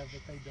we have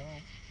that they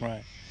don't.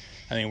 Right.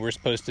 I mean, we're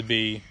supposed to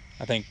be,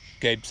 I think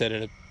Gabe said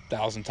it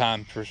 1,000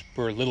 times,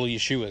 we're little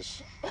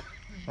Yeshuas,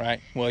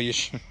 right? Well,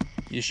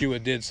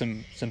 Yeshua did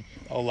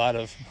a lot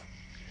of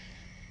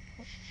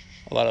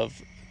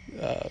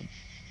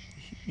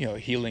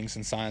healings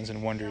and signs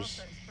and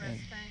wonders. And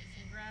thanks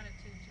and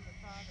gratitude to the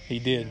Father. He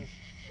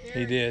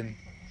did,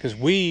 because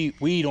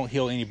we don't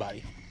heal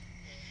anybody.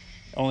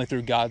 Only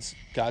through God's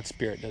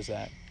Spirit does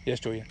that. Yes,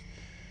 Julia.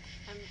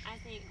 I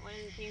think one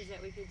of the things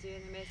that we could do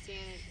in the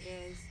Messianic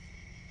is,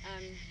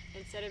 in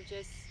instead of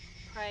just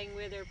praying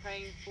with or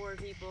praying for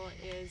people,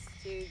 is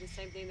to the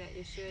same thing that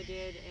Yeshua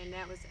did, and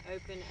that was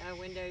open a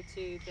window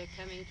to the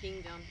coming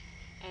kingdom.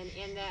 And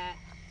in that,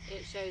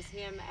 it shows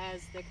him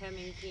as the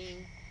coming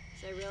king.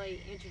 So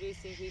really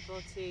introducing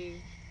people to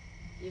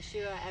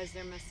Yeshua as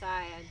their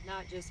Messiah,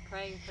 not just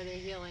praying for their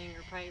healing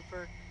or praying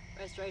for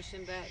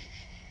restoration, but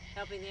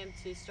helping them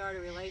to start a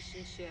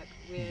relationship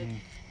with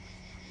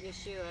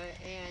Yeshua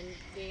and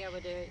being able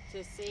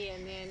to see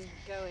and then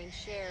go and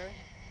share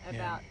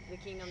about the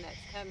kingdom that's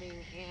coming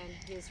and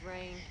his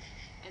reign,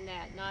 and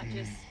that not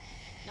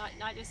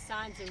just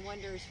signs and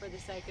wonders for the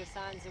sake of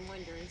signs and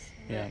wonders,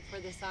 but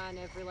for the sign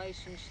of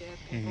relationship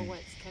and for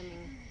what's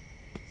coming.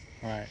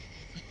 Right.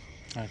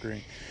 I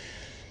agree.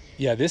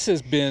 Yeah, this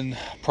has been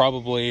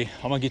probably,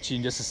 I'm going to get you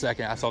in just a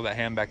second. I saw that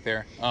hand back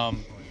there.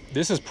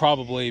 This has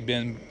probably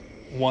been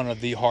one of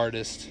the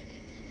hardest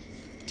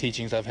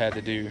teachings I've had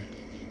to do.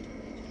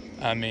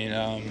 I mean,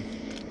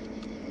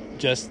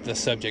 just the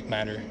subject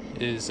matter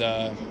is,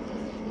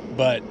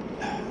 but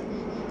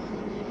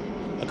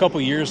a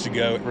couple years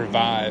ago at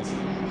Revive,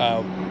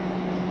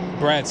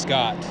 Brad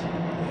Scott,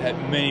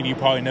 many of you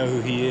probably know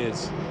who he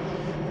is,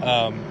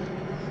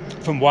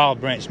 from Wild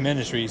Branch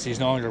Ministries. He's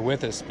no longer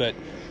with us, but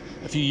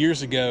a few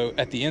years ago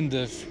at the end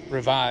of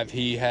Revive,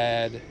 he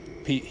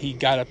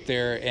got up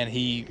there and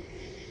he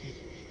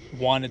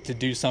wanted to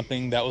do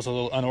something that was a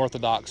little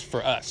unorthodox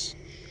for us,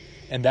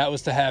 and that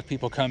was to have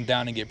people come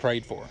down and get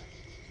prayed for.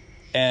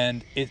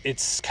 And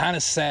it's kind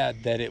of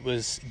sad that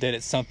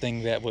it's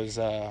something that was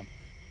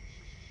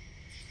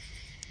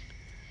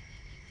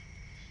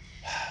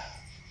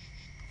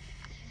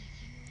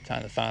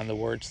trying to find the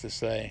words to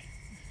say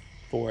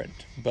for it,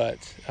 but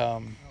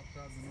Outside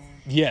the norm.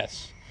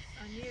 yes,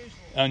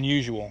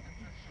 Unusual.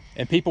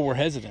 And people were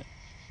hesitant.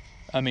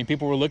 I mean,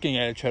 people were looking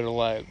at each other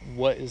like,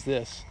 what is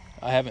this?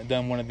 I haven't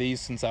done one of these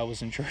since I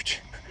was in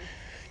church.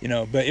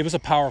 But it was a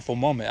powerful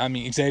moment. I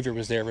mean, Xavier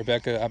was there.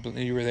 Rebecca, I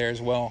believe you were there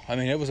as well. I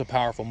mean, it was a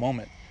powerful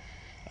moment.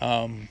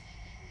 And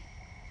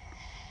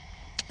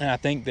I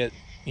think that,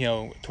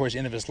 towards the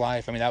end of his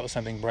life, I mean, that was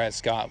something Brad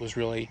Scott was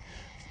really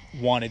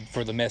wanted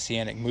for the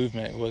Messianic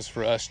movement, was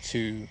for us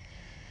to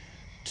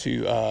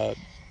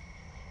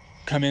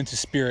come into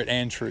spirit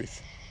and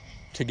truth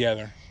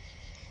together.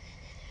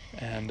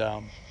 And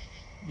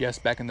yes,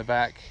 back in the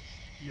back.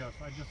 Yes,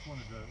 I just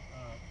wanted to,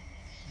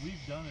 we've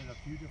done it a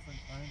few different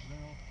times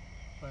now,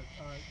 but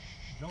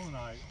Joan and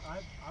I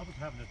was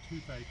having a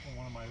toothache on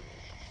one of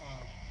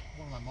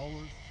my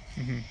molars,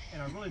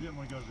 and I really didn't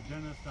want to go to the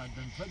dentist. I'd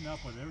been putting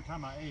up with it. Every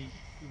time I ate,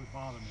 it would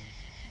bother me.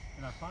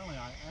 And I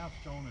asked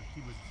Joan if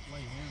she would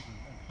lay hands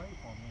and pray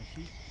for me, and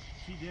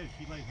she did.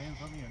 She laid hands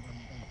on me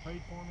and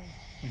prayed for me,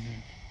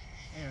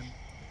 and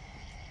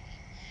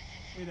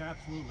it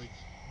absolutely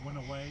went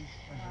away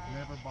and has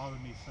never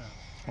bothered me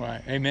since.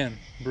 Right. Amen.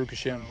 Baruch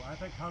Hashem. So I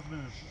think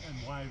husbands and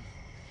wives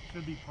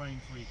should be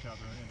praying for each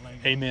other and laying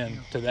Amen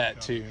hands to on that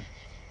each too. other.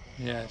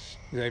 Yes,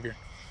 Xavier.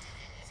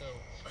 So,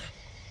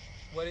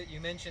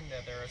 you mentioned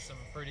that there are some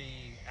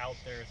pretty out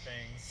there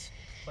things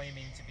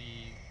claiming to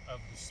be of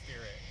the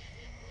Spirit.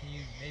 Can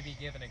you maybe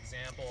give an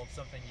example of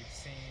something you've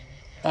seen?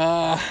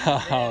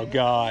 Oh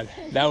God,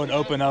 that would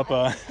open up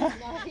a. No,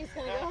 he's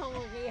gonna go home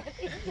with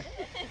me.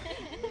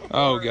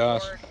 Oh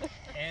gosh.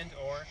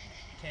 Or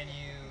can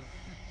you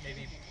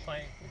maybe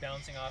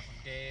bouncing off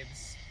of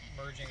Gabe's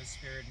merging of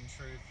spirit and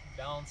truth,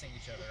 balancing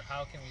each other?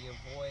 How can we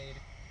avoid,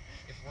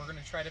 if we're going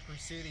to try to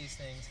pursue these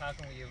things, how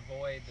can we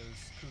avoid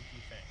those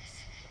kooky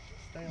things?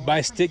 Stay away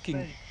By from sticking.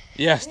 snakes.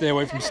 Yeah, stay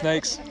away from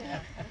snakes.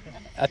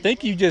 I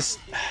think you just.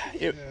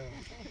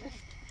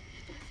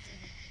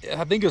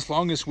 I think as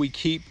long as we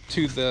keep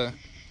to the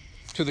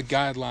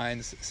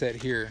guidelines set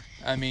here.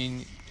 I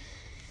mean,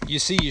 you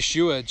see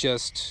Yeshua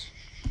just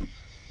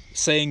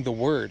saying the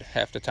word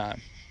half the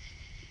time.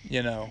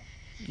 There's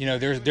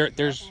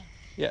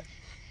yeah.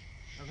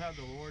 Of how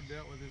the Lord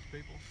dealt with his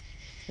people.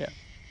 Yeah.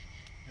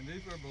 And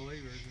these were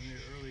believers in the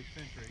early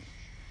century.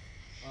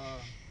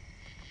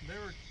 They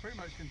were pretty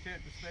much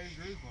content to stay in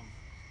Jerusalem,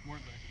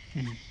 weren't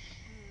they?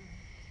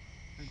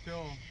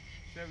 Until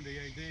 70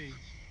 AD,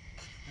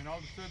 and all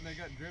of a sudden they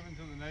got driven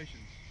to the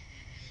nations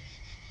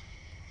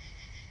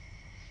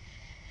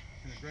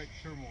in a great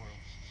turmoil.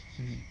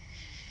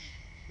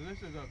 So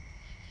this is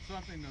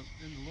something that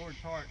in the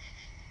Lord's heart,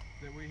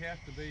 that we have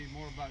to be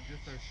more about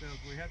just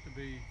ourselves. We have to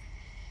be,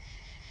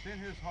 it's in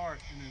his heart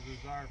and his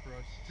desire for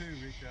us to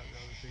reach out to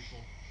other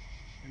people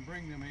and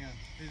bring them in.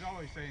 He's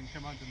always saying,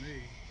 come unto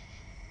me,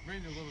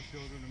 bring the little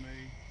children to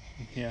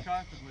me,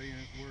 constantly in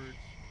his words.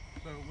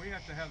 So we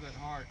have to have that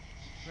heart.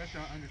 We have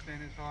to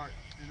understand his heart,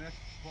 and that's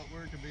what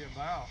we're to be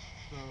about.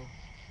 So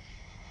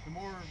the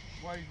more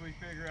ways we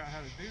figure out how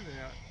to do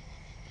that,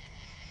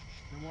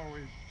 the more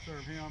we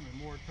serve him and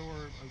more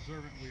Torah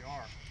observant we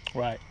are.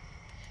 Right.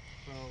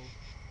 So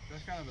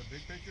that's kind of the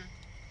big picture.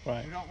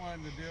 Right. We don't want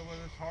him to deal with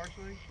us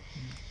harshly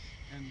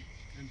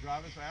and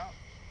drive us out,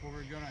 where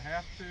we're going to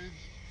have to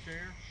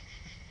share.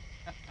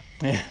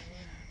 Yeah.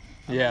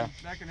 I Yeah. mean,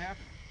 that can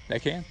happen.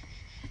 That can.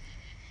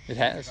 It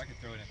has. If I could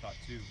throw in a thought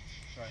too.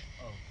 Sorry.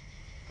 Oh,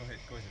 go ahead.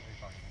 Go ahead.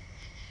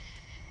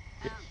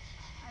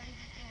 I was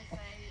just gonna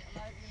say, a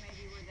lot of you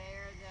maybe were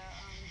there the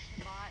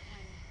Shabbat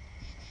when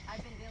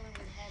I've been dealing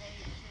with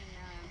headaches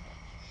and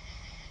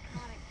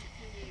chronic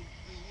fatigue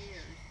for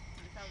years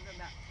since I was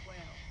about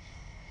 12.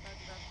 So that's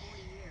about 40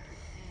 years,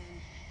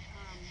 and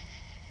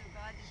so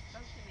God just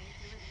spoke to me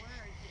through His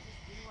Word to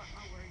just do what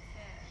my Word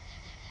says.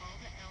 Call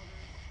the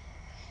elders,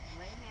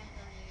 lay hands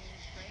on you,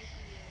 pray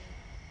for you,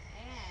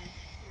 and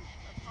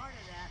a part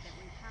of that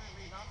we kind of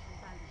leave off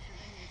sometimes is so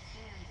then your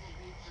sins will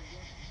be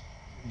forgiven.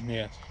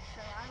 Yes.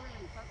 So I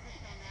really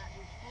focused on that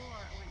before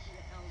I went to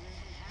the elders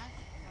and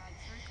asked God,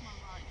 search my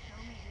heart, show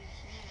me any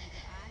sins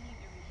that I need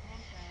to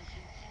repent of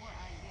before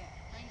I get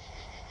prayed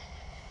for.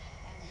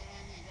 And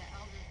then the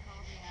elders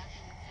called me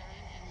after the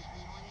service and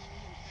anointed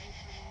me and prayed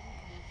for me.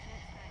 And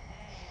since that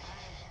day,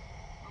 I've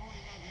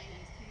only had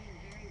maybe 2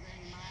 very,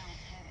 very mild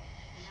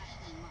headaches, and that's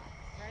been months.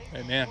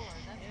 Amen.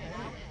 And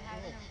I've been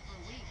having them for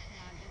weeks,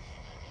 and I just,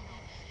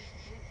 just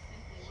did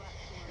simply what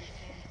the Word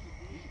said to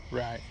do.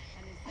 Right.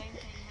 And the same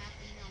thing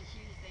happened here on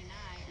Tuesday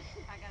night.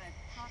 I got a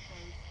taco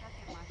stuck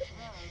in my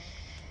throat.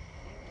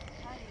 It was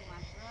cutting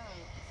my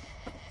throat.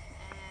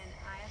 And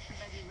I asked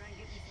somebody to run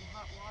get me some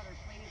hot water,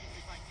 please. It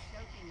was like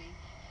choking me.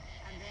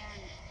 And then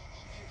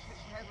it took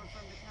forever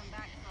for him to come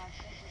back. So I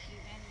said to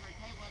Suzanne at her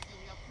table, I said,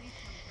 will y'all please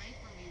come pray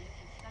for me? This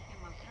is stuck in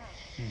my throat.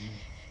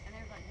 And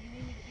they were like, do you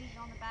need me to beat you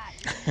on the back?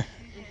 Do you need me to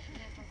do this and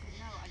this? I said,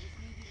 no, I just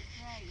need you to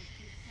pray. Just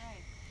please pray.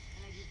 And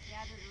they just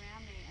gathered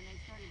around me and they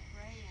started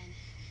praying.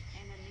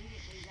 And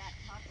immediately that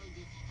taco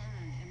just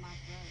turned in my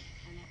throat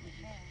and it was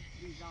just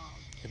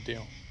resolved. Good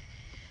deal.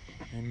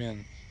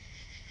 Amen.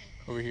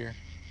 Over here.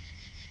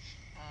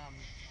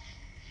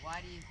 Why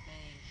do you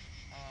think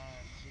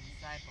the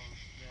disciples,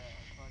 the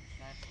 12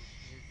 disciples,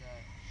 the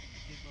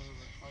people who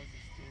were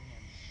closest to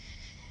him,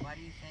 why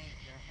do you think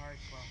their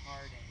hearts were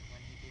hardened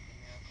when he did the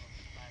miracle of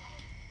the 5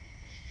 loaves and 2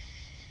 fish?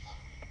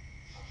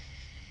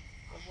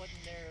 It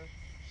wasn't their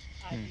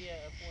idea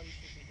of what he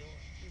should be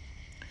doing.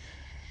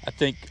 I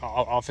think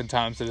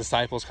oftentimes the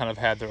disciples kind of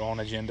had their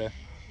own agenda.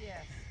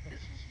 Yes.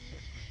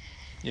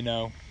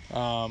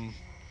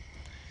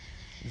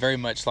 Very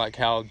much like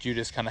how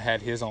Judas kind of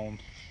had his own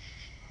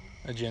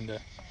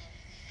agenda.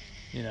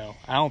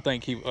 I don't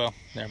think he. Well,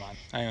 never mind.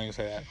 I ain't gonna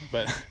say that.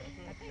 But I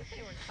think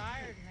they were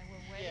tired and they were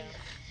waiting,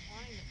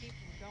 wanting the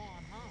people to go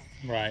on home.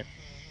 right.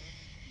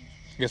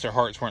 I guess their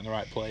hearts weren't in the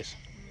right place.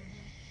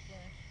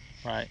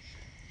 Right.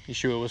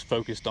 Yeshua was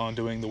focused on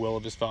doing the will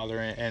of his Father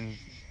and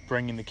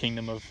bringing the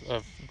kingdom of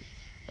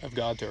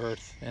God to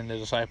earth, and the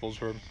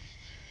disciples were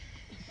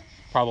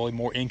probably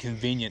more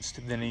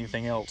inconvenienced than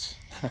anything else.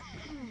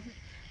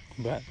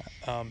 But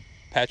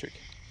Patrick.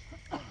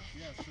 Yeah,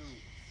 so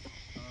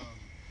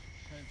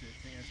kind of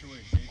to answer what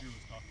Xavier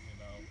was talking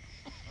about,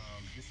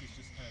 this is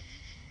just kind of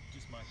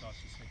just my thoughts,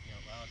 just thinking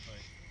out loud.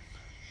 But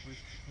with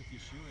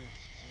Yeshua,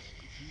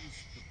 he was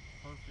the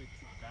perfect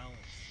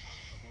balance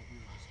of what we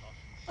were just talking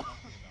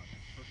about. The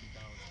perfect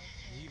balance.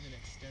 And he even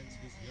extends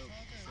his yoke.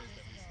 He says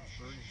that his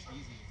burden is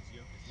easy and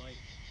his yoke is light.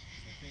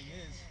 And the thing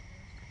is,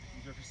 if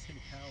you've ever seen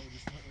a cow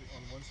just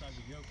on one side of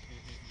the yoke,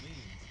 it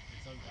leans,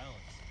 it's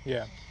unbalanced.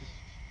 Yeah. To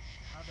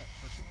have that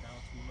perfect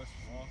balance, we must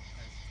walk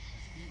as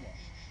he walked.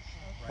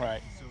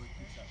 Right. So it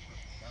keeps that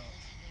perfect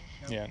balance.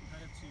 Now, Yeah.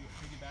 kind of to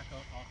piggyback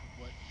off of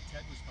what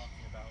Ted was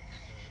talking about,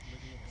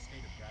 living in a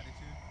state of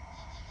gratitude,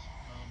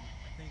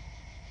 I think,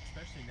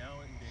 especially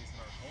nowadays in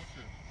our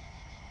culture,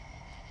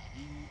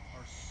 we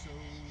are so,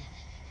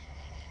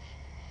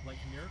 like,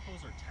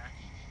 miracles are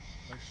tacky.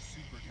 They're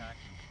super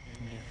tacky in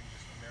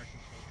just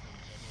American culture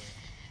in general.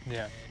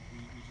 Yeah. And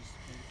we just,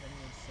 if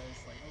anyone says,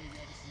 like, oh,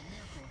 yeah, this is a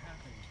miracle, it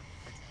happened,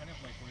 it's kind of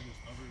like one of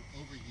those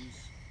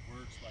overused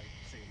words like,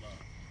 say, love.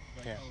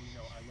 Like, Yeah. oh,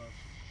 I love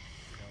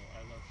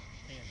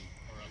candy,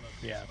 or I love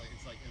this. Yeah. Like,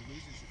 it's like, it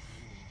loses its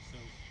meaning. So,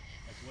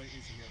 like, what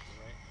is a miracle,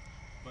 right?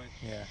 But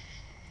Yeah.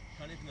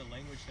 kind of in the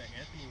language that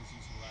Anthony was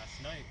using last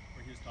night,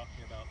 where he was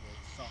talking about the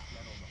soft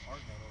metal and the hard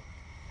metal,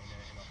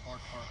 and a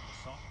hard heart and a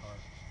soft heart,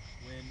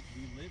 when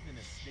we live in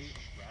a state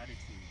of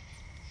gratitude,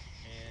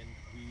 and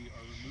we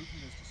are removing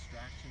those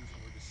distractions, and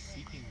we're just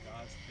seeking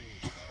God's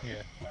face,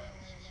 Yeah.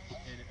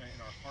 and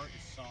our heart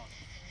is soft,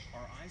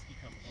 our eyes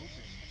become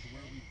open to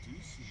where we do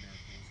see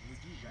miracles, and we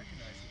do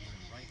recognize that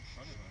they're right in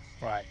front of us.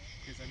 Right.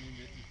 Because, I mean,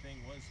 the thing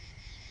was,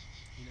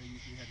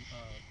 you had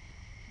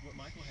what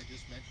Michael had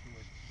just mentioned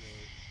with the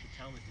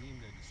Talmudim,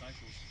 the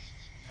disciples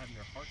having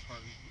their hearts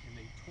hardened, and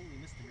they totally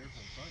missed the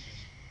miracle in front of them.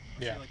 Or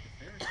Yeah. say, like the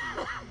Pharisees,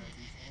 and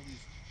all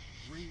these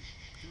very,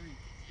 very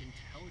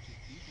intelligent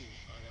people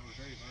that were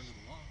very learned in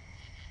the law,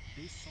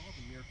 they saw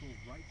the miracle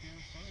right there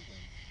in front of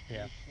them.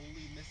 Yeah. And they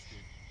totally missed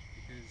it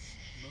because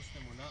most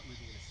of them were not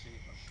living in a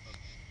state of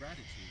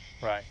gratitude.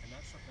 Right. And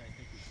that's something I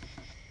think is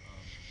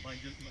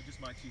just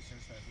my 2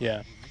 cents that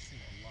Yeah. we're missing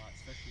a lot,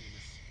 especially in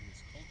this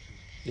culture.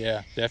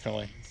 Yeah.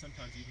 Definitely. And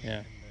sometimes even Yeah.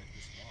 in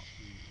this walk,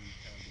 we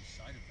kind of lose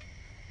sight of that.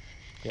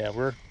 Yeah.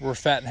 We're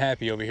fat and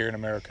happy over here in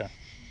America.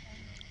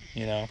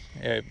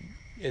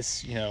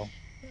 It's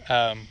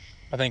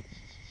I think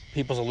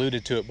people's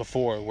alluded to it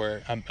before,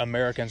 where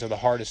Americans are the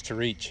hardest to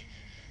reach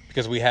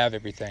because we have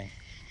everything.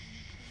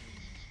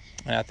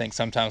 And I think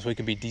sometimes we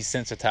can be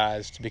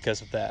desensitized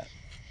because of that.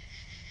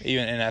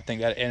 And I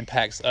think that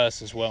impacts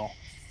us as well.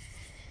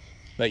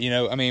 But,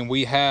 I mean,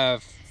 we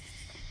have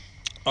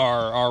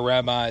our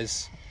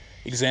rabbi's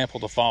example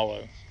to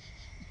follow.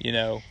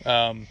 I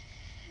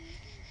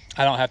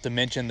don't have to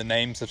mention the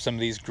names of some of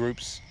these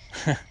groups.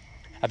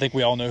 I think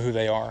we all know who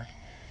they are.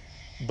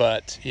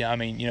 But, I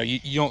mean,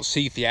 you don't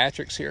see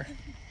theatrics here,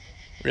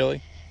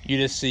 really. You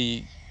just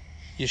see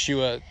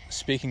Yeshua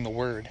speaking the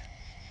word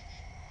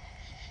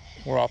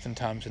more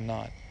oftentimes than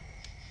not.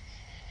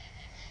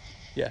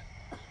 Yeah.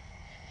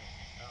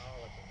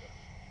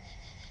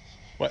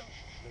 What?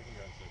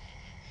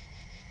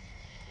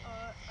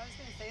 I was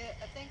going to say,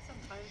 I think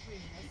sometimes we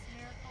miss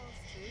miracles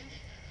too.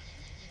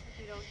 If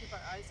we don't keep our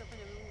eyes open.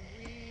 I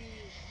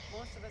mean,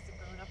 most of us have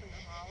grown up in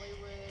the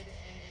Hollywood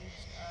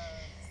age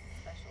of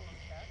special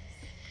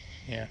effects.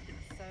 Yeah.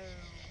 So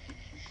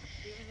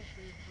even if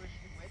we would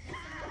witness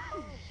a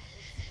miracle,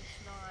 it's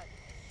not.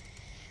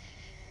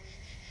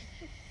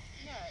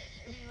 Yeah,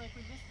 I mean, like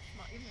we miss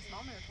even the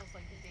small miracles,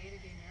 like the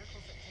day-to-day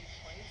miracles that take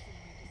place, and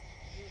we just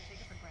either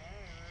take it for granted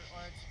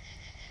or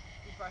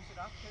we brush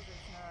it off because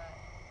it's not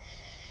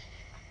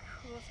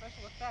a cool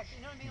special effect.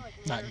 You know what I mean? Like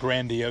Not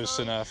grandiose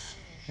so, enough.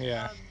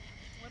 Yeah.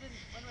 One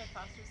of my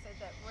pastors said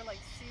that we're like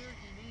seared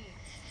meat.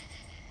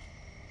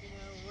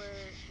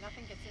 Where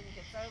nothing gets in and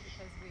gets out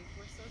because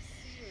we're so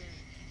seared,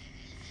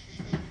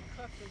 and so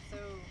cooked and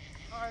so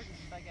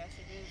hardened. I guess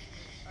it is.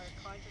 Our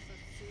consciousness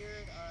is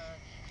seared. Our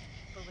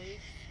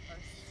beliefs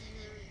are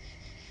seared.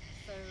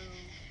 So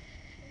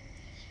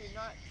they're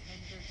not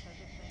tender to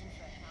the things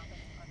that happen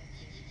on a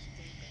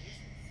day-to-day basis.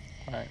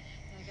 Right.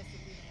 And I guess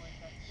it'd be the word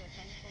that the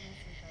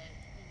thankfulness is that.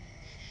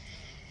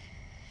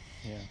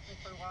 Yeah. Like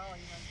for a while,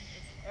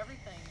 it's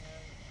everything.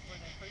 When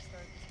I first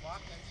started this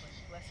walk, I was like,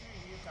 "Blessed are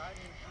you, God,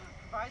 who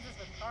provides us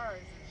with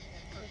cars,"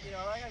 I was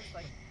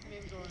like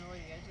maybe going over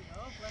the edge.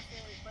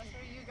 Blessed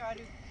are you, God,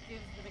 who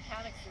gives the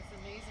mechanics this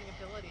amazing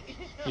ability.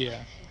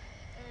 Yeah.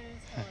 I mean,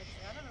 it's kind of like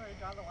I don't know where to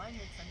draw the line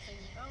here because I'm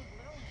saying, "Oh,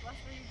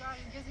 blessed are you, God,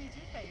 who gives me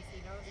toothpaste."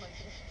 It's like, but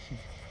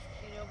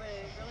it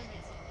really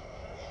makes you.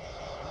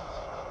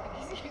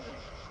 I guess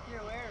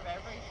you're aware of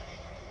everything,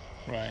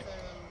 right? Right.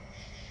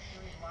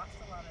 So we've lost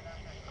a lot of that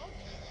in our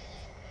culture.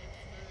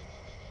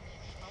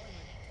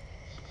 Hollywood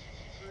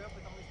grew up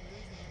with all these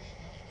movies and everything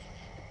else. It's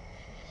like,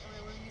 I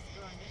mean, when we used to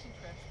go on mission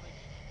trips, like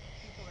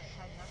people that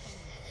had nothing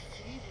would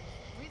see these.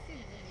 We see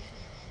these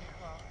amazing miracles.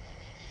 Well,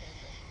 I don't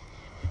know,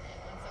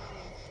 on some of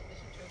these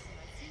mission trips, and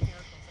I'd see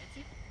miracles. I'd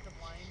see the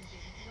blind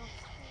being healed,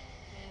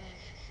 and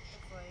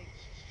it's like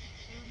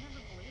they would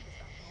never believe this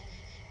back home.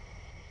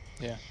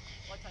 Yeah.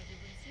 A lot of times we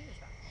wouldn't see this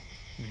back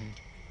home. Mm-hmm.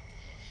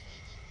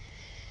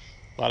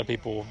 A lot of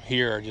people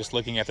here are just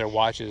looking at their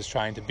watches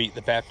trying to beat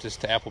the Baptist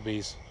to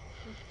Applebee's.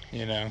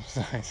 Yeah.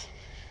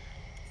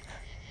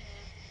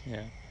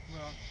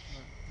 Well,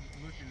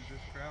 looking at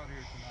this crowd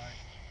here tonight,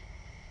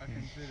 I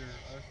consider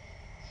us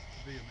to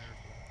be a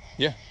miracle.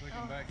 Yeah.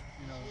 Looking back,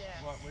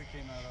 what we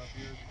came out of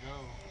years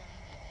ago,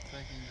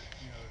 thinking that,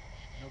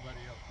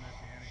 nobody else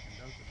messianic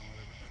and Dothan or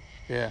whatever.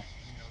 Yeah.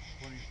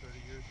 20 or 30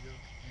 years ago.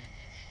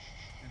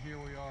 And here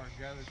we are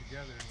gathered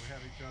together, and we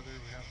have each other,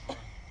 we have the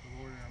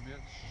Lord in our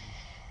midst, and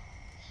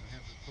we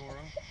have the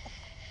Torah,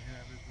 we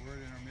have His Word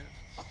in our midst.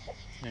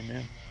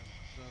 Amen.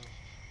 So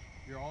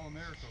you're all a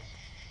miracle.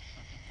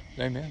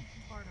 Amen.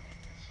 Part of it,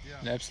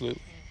 yeah.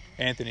 Absolutely.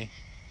 Anthony.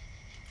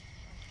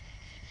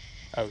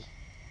 Oh,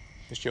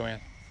 it's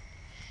Joanne.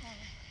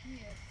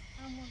 Yes,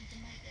 I wanted to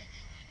make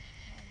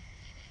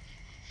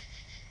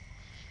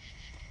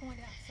point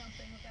out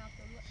something about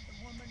the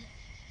woman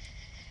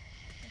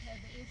that had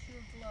the issue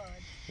of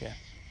blood. Yeah.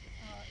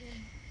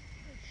 In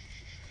the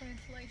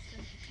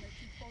translation that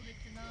you quoted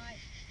tonight,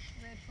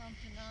 read from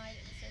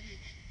tonight, it said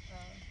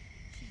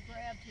she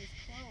grabbed his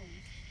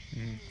clothes,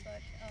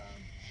 but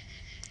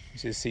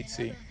This is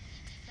CC.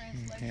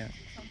 Translation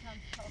sometimes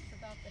talks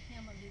about the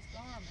hem of his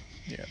garment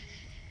that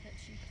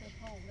she took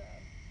hold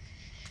of.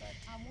 But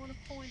I want to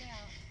point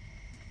out,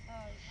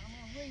 I'm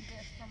going to read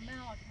this from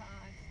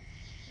Malachi.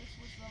 This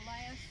was the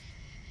last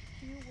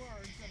few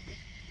words of the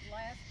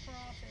last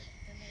prophet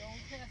in the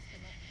Old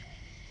Testament.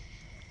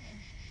 And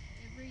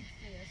it reads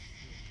this: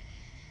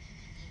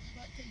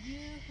 "But to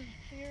you who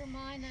fear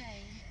my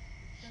name,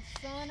 the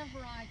Son of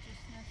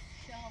Righteousness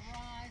shall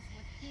arise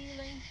with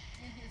healing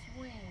in his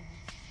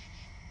wings.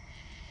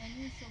 And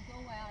you shall go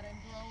out and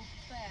grow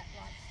fat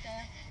like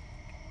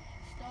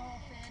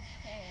stall-fed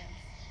calves."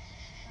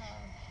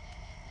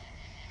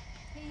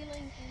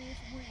 Healing in his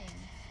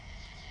wings.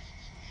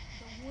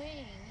 The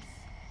wings,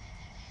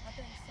 I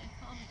think some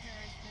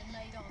commentary has been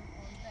made on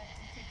that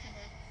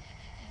particular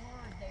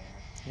word there.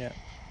 Yeah.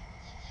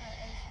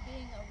 As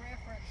being a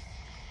reference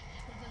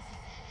to the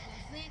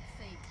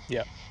tzitzit.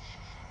 Yeah.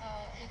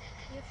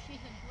 If she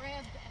had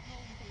grabbed a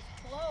hold of his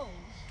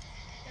clothes,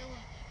 there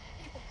were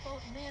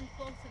men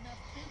close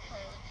enough to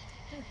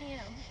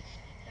him,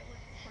 that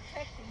were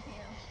protecting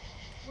him,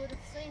 would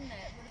have seen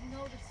that, would have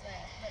noticed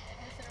that. But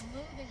as they're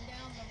moving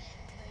down the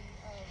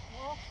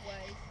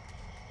walkway,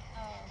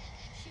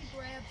 she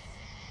grabs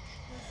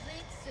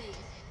tzatziki,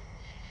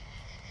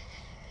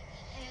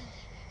 and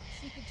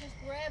she could just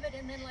grab it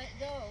and then let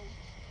go.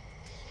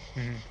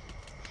 Mhm.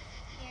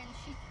 And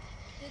she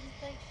didn't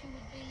think she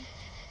would be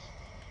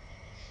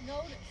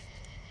noticed.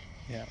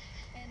 Yeah.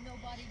 And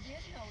nobody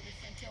did notice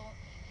until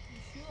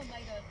Yeshua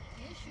made an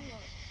issue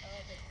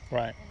of it.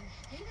 Right.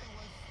 And Peter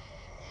was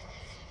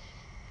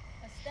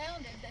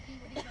astounded that he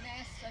would even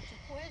ask such a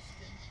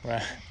question.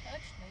 Right. It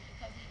touched me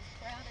because he was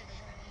crowded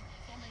around him.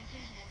 So many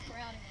people were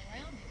crowding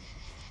around him.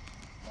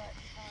 But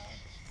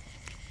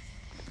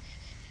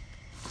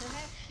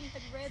perhaps she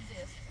had read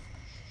this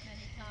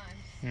many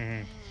times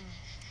Mhm.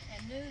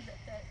 and knew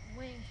that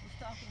wings was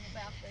talking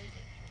about the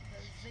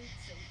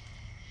tzatziki.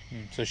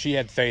 So she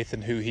had faith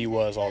in who he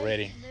was Faith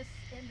already. in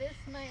this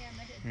man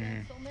that had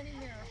done so many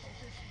miracles,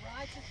 this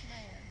righteous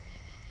man.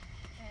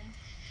 And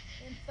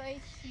in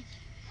faith, she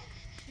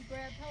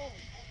grabbed hold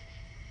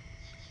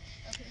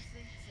of his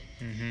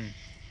tzatziki. Mm-hmm.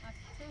 I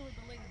truly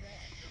believe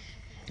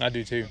that. I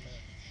do too.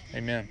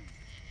 Amen.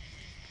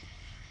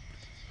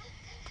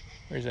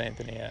 Where's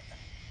Anthony at?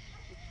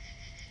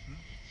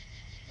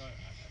 No, I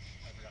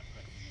forgot the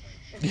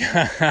question.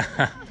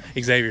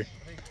 Yeah. Xavier. I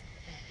think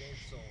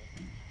Gabe's soul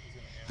is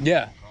going to answer.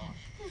 Yeah.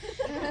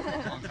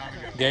 Long time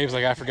ago. Gabe's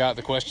like, I forgot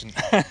the question.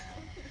 I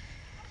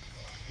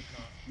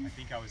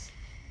think I was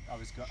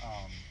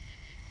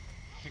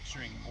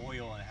picturing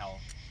oil and how,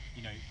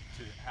 you know,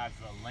 to have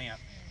a lamp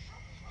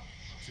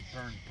to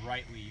burn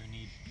brightly, you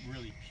need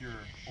really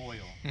pure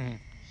oil. Mhm.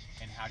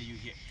 And how do you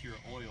get pure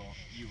oil?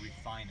 You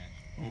refine it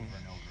over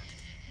and over.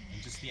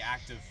 And just the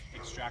act of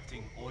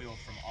extracting oil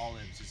from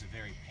olives is a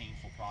very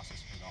painful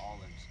process for the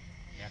olives.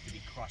 They have to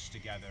be crushed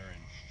together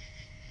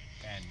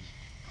and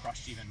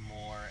crushed even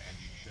more, and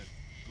the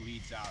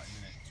bleeds out,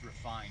 and then it's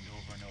refined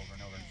over and over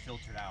and over and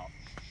filtered out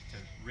to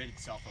rid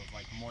itself of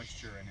like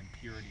moisture and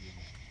impurity and,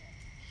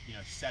 you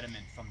know,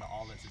 sediment from the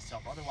olives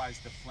itself. Otherwise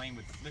the flame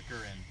would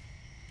flicker and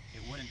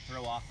it wouldn't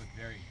throw off a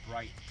very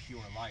bright,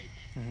 pure light.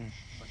 Mhm.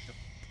 But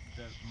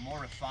the more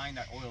refined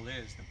that oil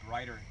is, the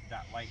brighter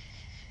that light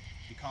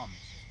becomes.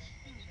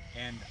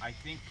 And I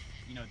think,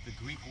 you know, the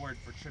Greek word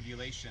for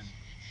tribulation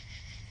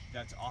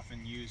that's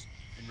often used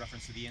in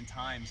reference to the end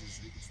times is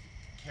it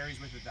carries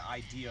with it the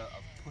idea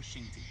of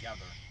pushing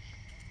together,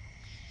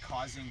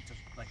 causing to,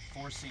 like,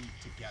 forcing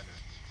together.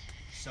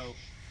 So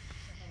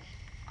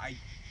I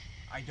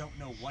don't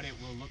know what it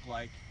will look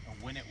like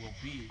and when it will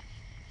be,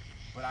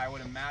 but I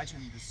would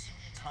imagine this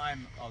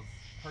time of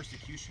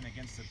persecution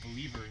against the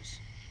believers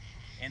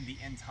in the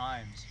end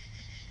times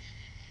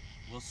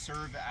will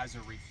serve as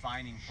a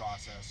refining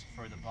process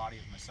for the body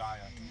of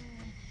Messiah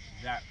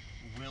that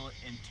will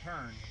in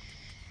turn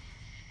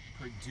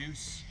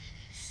produce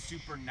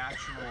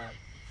supernatural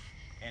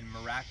and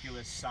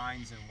miraculous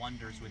signs and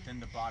wonders within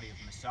the body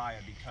of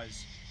Messiah,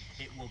 because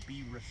it will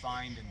be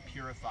refined and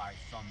purified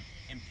from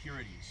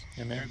impurities.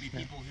 Amen. There will be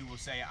people who will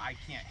say, I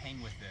can't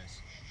hang with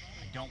this.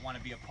 I don't want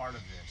to be a part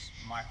of this.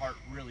 My heart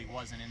really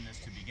wasn't in this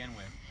to begin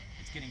with.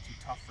 It's getting too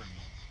tough for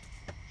me.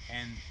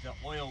 And the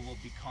oil will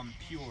become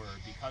pure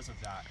because of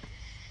that.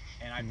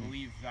 And I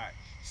believe that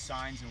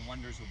signs and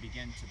wonders will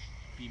begin to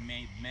be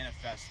made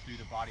manifest through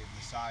the body of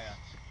Messiah,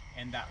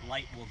 and that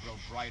light will grow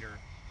brighter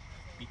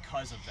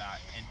because of that,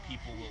 and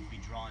people will be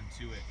drawn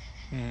to it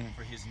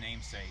for his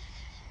name's sake.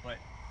 But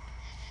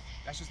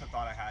that's just a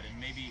thought I had, and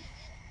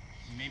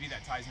maybe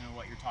that ties into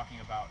what you're talking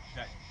about,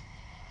 that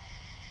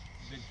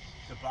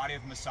the body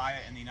of Messiah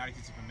in the United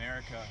States of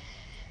America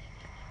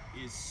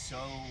is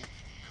so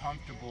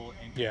comfortable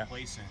and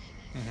complacent.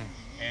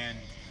 And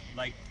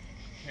like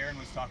Karen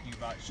was talking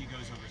about, she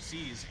goes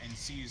overseas and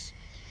sees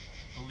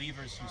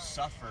believers who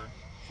suffer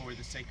for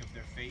the sake of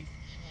their faith,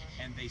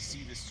 and they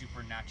see the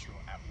supernatural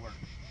at work.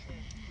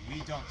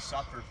 We don't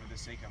suffer for the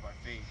sake of our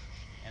faith,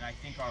 and I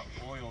think our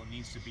oil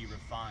needs to be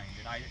refined.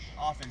 And I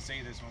often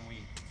say this when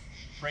we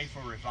pray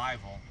for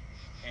revival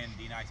in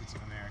the United States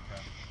of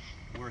America,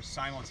 we're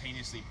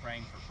simultaneously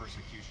praying for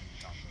persecution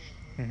to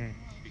come,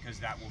 because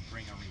that will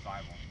bring a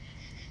revival.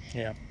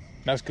 Yeah,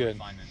 that's good.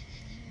 Refinement.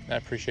 I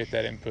appreciate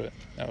that input.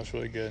 That was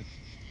really good.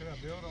 Could I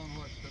build on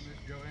what Miss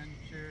Joanne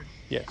shared?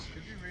 Yes.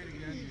 Could you read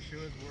again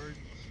Yeshua's words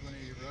when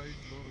he raised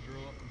the little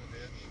girl up from the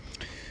dead?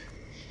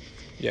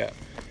 Yeah.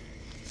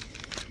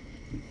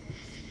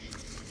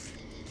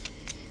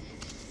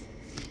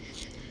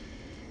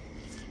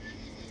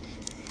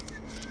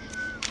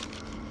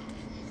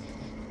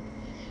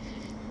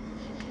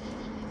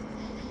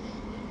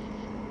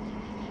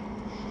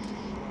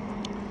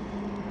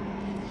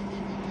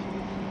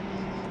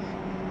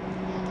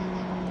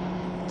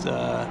 It's,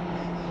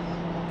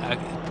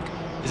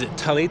 is it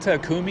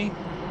Talita Kumi? Is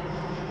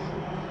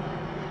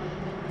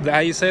that how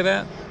you say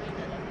that?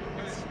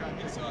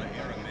 It's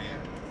Aramaic.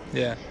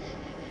 Yeah.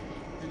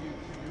 Could you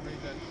read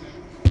that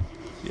sentence?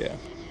 Yeah.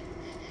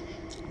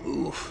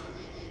 Oof.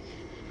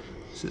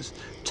 It says,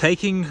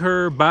 taking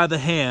her by the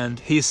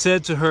hand, he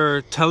said to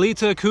her,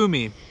 Talita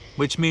Kumi,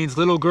 which means,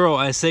 little girl,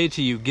 I say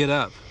to you, get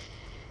up.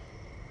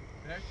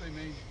 It actually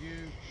means you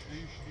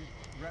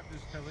wrap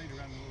this talit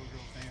around the little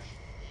girl's hand.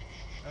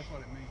 That's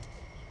what it means.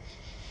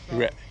 So,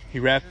 He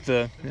wrapped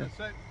the. It's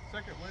a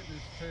second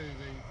witness to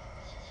the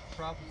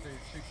prophecy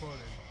she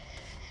quoted.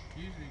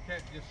 Usually you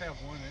can't just have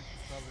one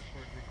instance of it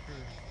for it to be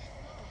true.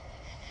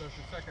 So it's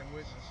the second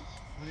witness.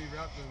 When he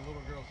wrapped the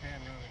little girl's hand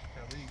around his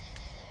tallit,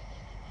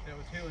 that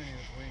was healing in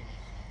his wings.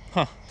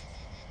 Huh.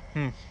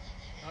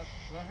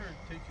 I heard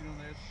teaching on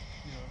this,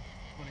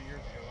 20 years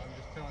ago. I'm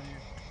just telling you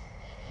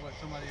what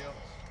somebody else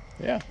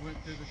went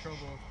through the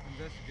trouble of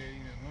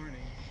investigating and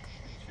learning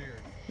and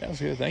shared. That was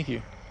good. Thank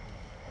you.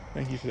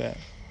 Thank you for that.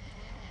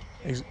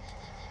 Something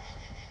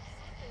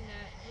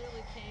that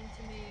really came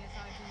to me as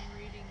I've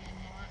been reading in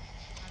Mark,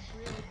 I've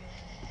really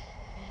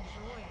been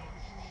enjoying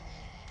reading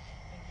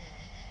again.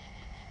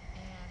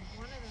 And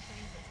one of the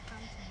things that's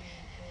come to me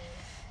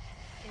is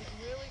it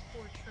really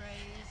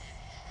portrays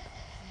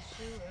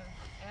Yeshua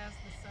as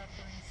the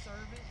suffering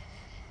servant.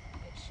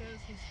 It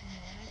shows his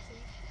humanity,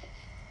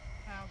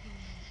 how he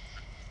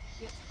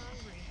gets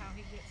hungry, how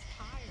he gets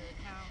tired,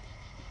 how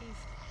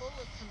he's full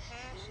of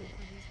compassion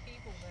for these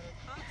people that are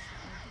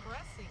constantly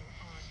pressing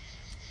on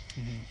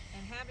him.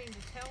 And having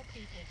to tell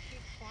people,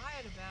 keep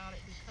quiet about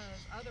it because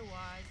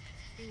otherwise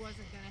he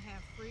wasn't going to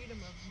have freedom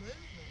of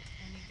movement.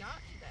 And he got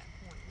to that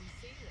point. We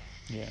see that.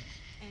 Yeah.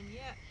 And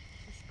yet,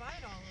 despite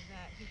all of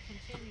that, he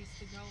continues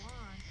to go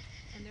on.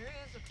 And there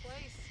is a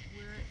place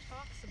where it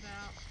talks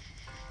about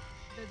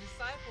the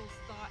disciples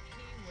thought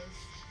he was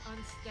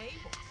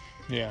unstable.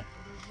 Yeah.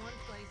 There's one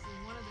place in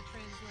one of the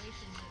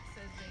translations that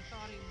says they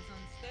thought he was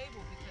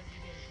unstable because he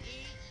didn't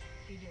eat,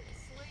 he didn't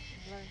sleep,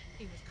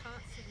 he was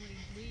constantly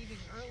leaving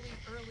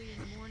early in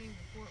the morning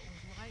before it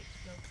was light to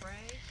go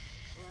pray.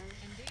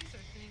 And these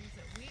are things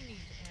that we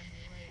need to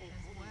emulate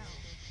as well.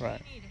 Right.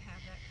 We need to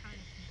have that kind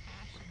of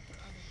compassion for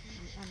other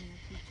people,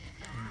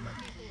 for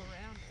people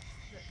around us,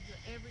 the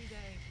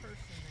everyday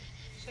person that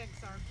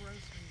checks our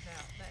groceries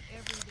out, that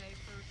everyday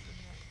person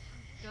that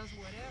does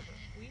whatever.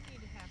 We need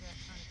to have that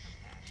kind of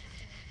compassion.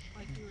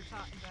 Like you were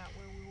talking about,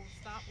 where we will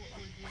stop what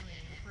we're doing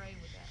and pray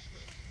with that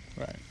person.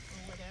 Right.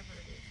 Or whatever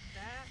it is.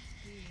 That's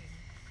being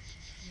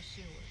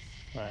Yeshua's.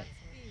 Right.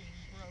 That's being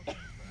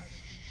broken for other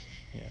people.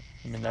 Yeah.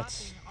 I mean,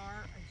 Stopping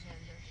our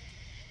agenda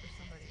for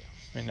somebody else.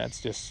 I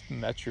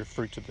mean, that's your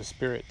fruits of the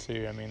Spirit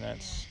too. I mean,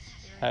 that's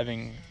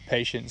having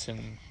patience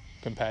and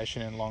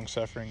compassion and long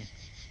suffering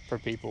for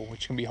people,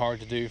 which can be hard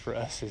to do for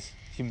us as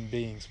human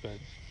beings, but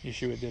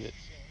Yeshua did it.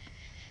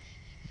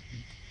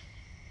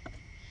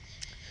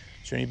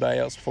 Is there anybody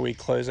else before we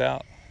close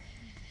out?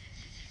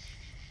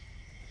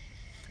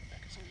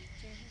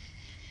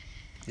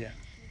 Yeah.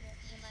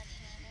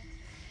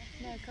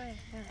 No, go ahead.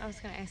 No, I was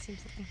going to ask him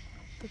something.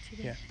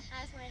 Yeah.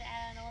 I just wanted to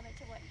add on a little bit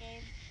to what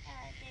Gabe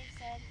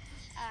said.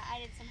 I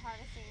did some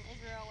harvesting in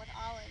Israel with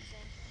olives,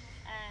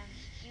 and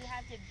you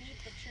have to beat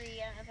the tree.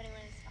 I don't know if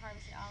anyone has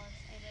harvested olives.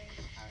 Anybody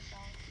harvest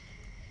olives?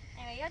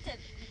 Anyway, you have to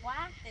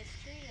whack this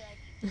tree like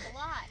a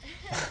lot.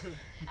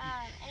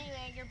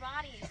 Anyway, your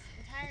body's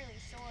entirely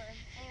sore.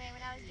 Anyway,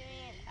 when I was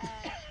doing it,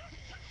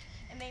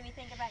 it made me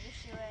think about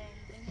Yeshua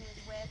and he was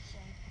whipped,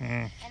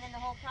 and then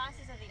the whole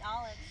process of the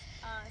olives.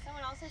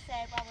 Someone also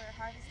said while we were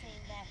harvesting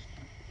that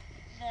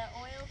the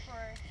oil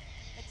for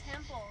the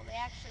temple, they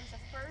actually, it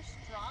was the first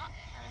drop.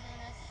 I don't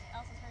know if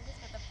anyone else has heard this,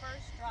 but the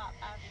first drop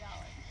out of the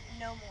olive.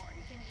 No more.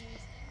 You couldn't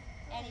use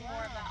any more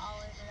of that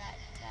olive or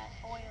that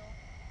oil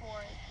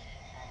for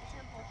the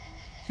temple.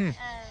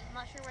 I'm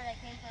not sure where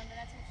that came from, but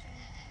that's what she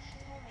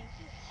told me.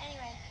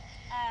 Anyway,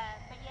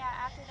 but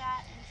yeah, after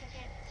that, we took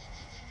it,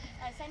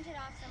 sent it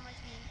off somewhere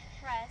to be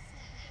pressed,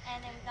 and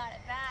then we got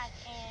it back,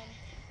 and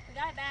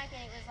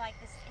it was like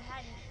this,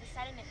 the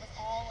sediment was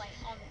all like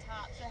on the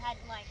top, so it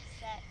hadn't like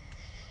set.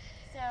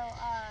 So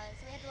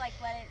we had to like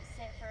let it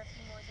sit for a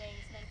few more days,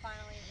 and then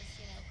finally it was,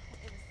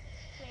 it was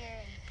clear,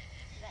 and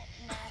that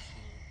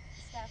nasty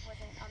stuff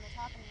wasn't on the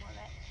top anymore.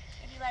 But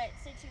if you let it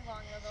sit too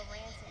long, it'll go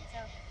rancid.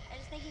 So I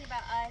was thinking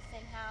about us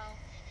and how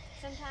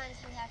sometimes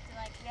we have to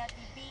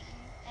be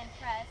beaten and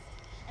pressed,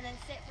 and then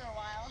sit for a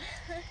while,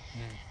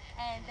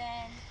 and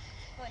then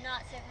but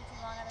not sit for too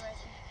long,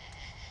 otherwise we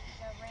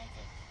go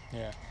rancid.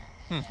 Yeah.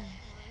 Anyway.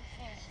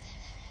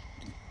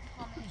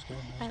 That's good.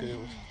 That's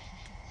good.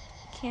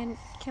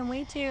 Can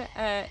we do?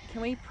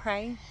 Can we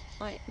pray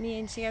like me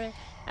and together?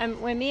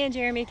 When me and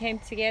Jeremy came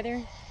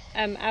together,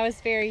 I was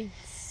very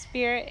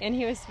spirit and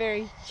he was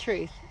very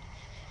truth,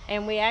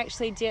 and we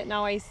actually didn't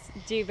always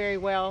do very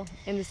well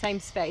in the same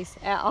space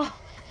at all.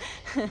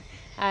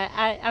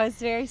 I was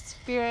very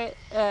spirit,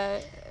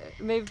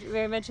 moved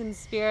very much in the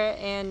spirit,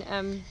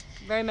 and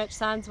very much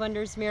signs,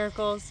 wonders,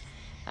 miracles,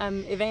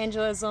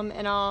 evangelism,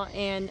 and all,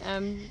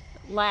 and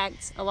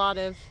lacked a lot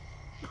of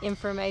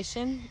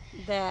information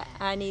that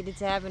I needed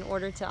to have in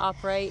order to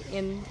operate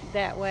in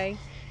that way.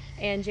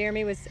 And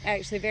Jeremy was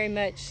actually very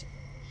much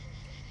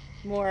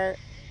more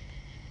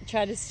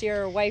try to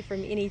steer away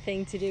from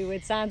anything to do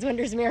with signs,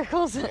 wonders,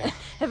 miracles,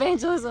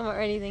 evangelism,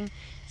 or anything.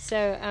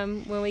 So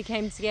when we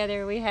came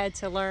together, we had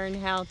to learn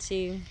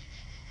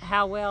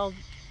how well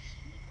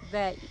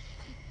that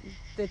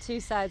the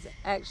two sides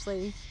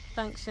actually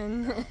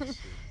function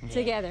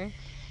together.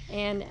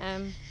 And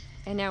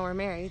and now we're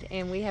married,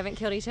 and we haven't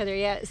killed each other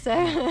yet,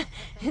 so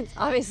it's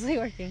obviously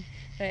working.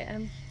 But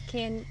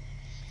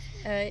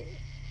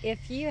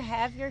if you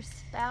have your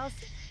spouse,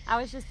 I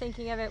was just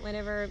thinking of it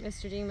whenever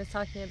Mr. Dean was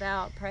talking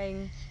about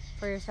praying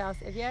for your spouse.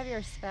 If you have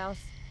your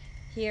spouse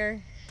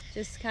here,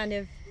 just kind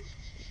of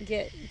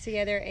get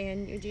together,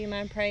 and do you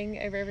mind praying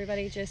over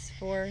everybody just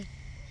for,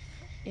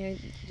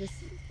 just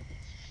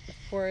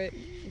for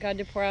God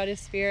to pour out His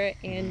Spirit,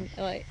 and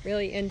like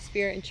really in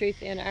spirit and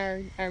truth in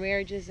our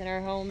marriages and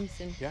our homes,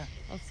 and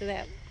also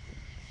that.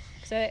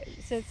 So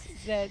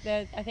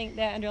I think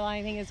that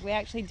underlying thing is we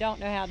actually don't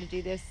know how to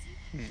do this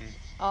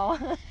all.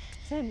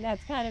 So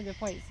that's kind of the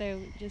point. So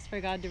just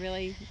for God to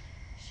really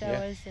show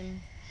us,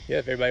 and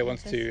if everybody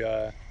wants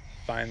to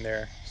find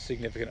their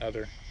significant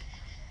other,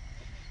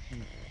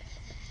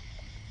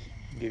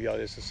 I'll give y'all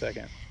just a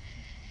second.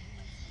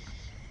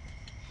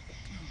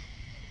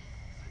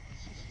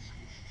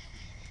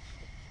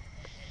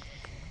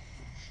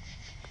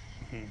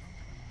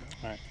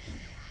 All right.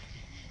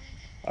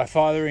 Our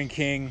Father and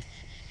King,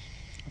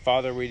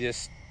 Father, we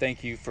just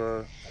thank you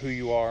for who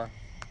you are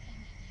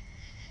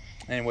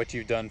and what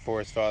you've done for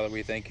us, Father.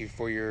 We thank you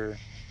for your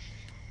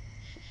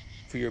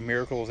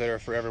miracles that are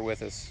forever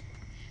with us,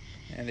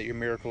 and that your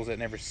miracles that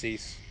never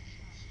cease.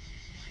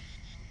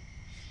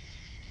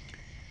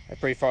 I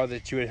pray, Father,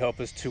 that you would help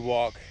us to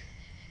walk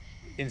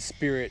in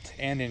spirit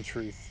and in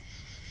truth,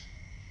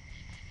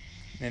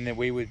 and that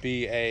we would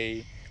be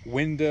a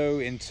window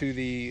into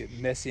the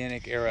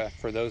Messianic era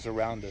for those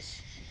around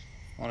us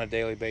on a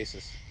daily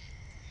basis.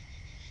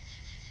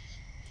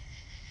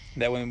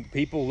 That when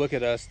people look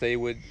at us, they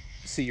would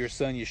see your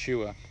Son,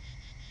 Yeshua.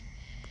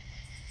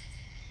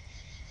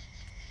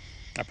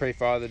 I pray,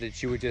 Father,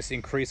 that you would just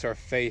increase our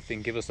faith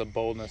and give us a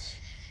boldness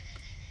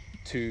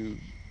to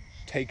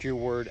take your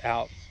word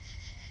out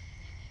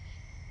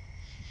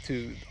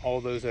to all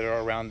those that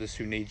are around us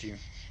who need you.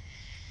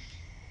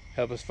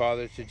 Help us,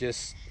 Father, to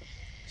just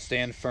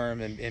stand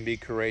firm and be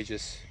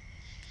courageous.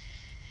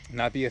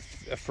 Not be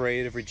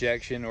afraid of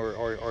rejection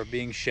or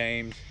being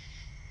shamed,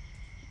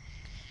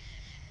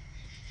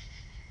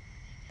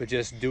 but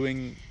just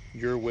doing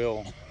your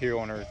will here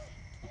on earth.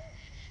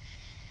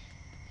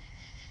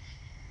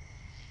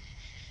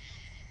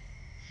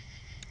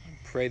 I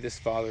pray this,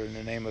 Father, in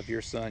the name of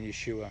your Son,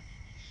 Yeshua.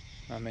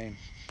 Amen.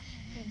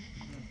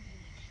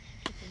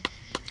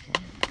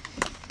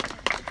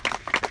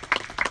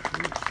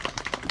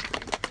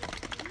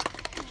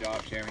 Good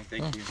job, Jeremy.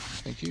 Thank you.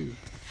 Thank you.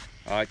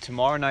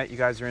 Tomorrow night, you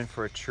guys are in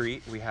for a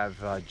treat. We have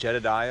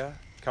Jedediah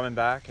coming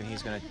back, and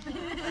he's going to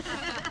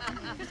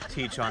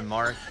teach on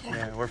Mark.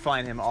 Yeah, we're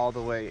flying him all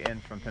the way in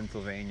from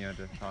Pennsylvania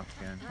to talk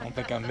again. I don't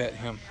think I met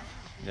him.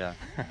 Yeah.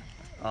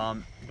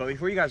 But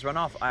before you guys run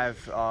off, I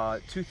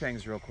have two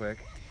things real quick.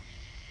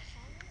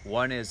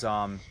 One is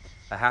a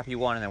happy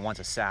one, and then one's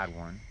a sad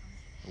one.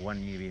 One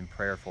you need to be in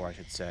prayer for, I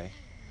should say.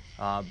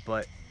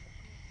 But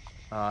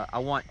I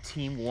want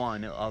Team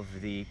 1 of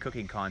the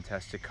cooking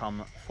contest to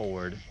come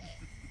forward.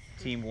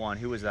 Team 1,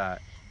 who was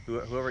that?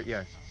 Whoever,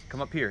 yeah,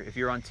 come up here. If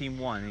you're on Team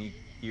 1, and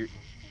you're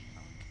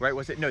right.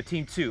 Was it? No,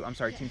 Team 2. I'm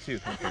sorry, Team 2.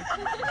 Come here.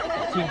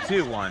 Team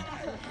 2 won.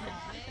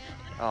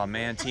 Oh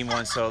man, Team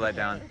 1 so let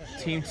down.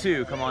 Team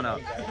 2, come on up.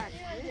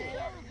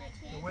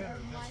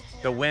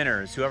 The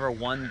winners, whoever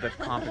won the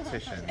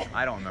competition.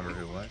 I don't remember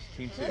who it was.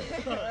 Team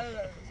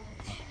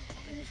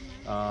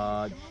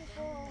 2.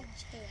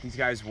 These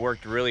guys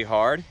worked really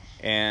hard,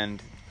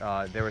 and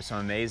there was some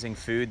amazing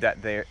food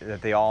that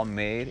they all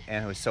made,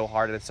 and it was so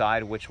hard to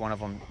decide which one of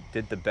them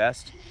did the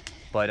best.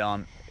 But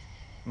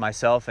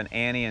myself and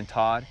Annie and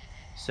Todd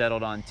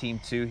settled on Team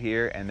 2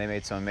 here, and they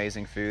made some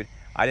amazing food.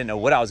 I didn't know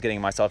what I was getting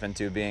myself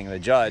into being the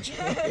judge.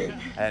 I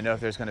didn't know if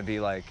there's going to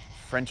be like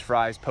French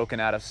fries poking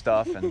out of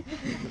stuff,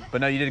 but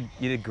no, you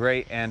did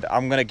great. And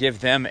I'm going to give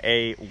them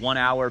a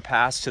 1-hour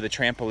pass to the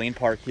trampoline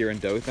park here in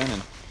Dothan,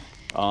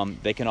 and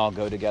they can all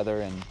go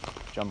together and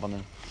jump on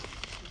the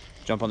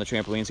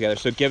trampoline together.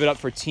 So give it up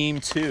for Team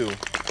 2. Here,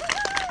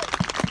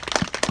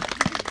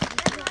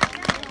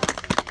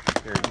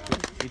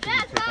 each of you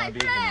take one of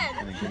these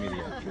and then give me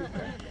the other.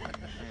 Okay?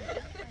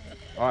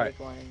 All right.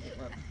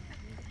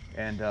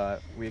 And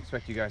we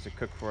expect you guys to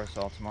cook for us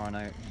all tomorrow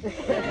night.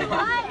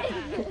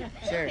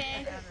 Sure.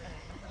 Okay.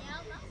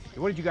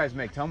 What did you guys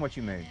make? Tell them what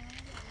you made.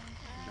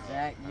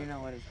 Zach, you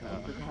know what it's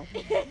called.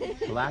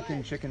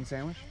 Blackened chicken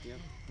sandwich? Yep.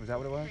 Was that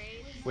what it was?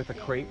 With a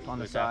crepe on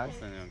the With side?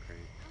 apple cinnamon crepe.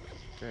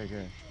 Very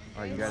good.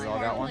 All right, you guys all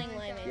got one?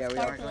 Yeah, we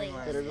Sparkling.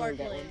 are.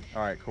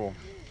 All right, cool.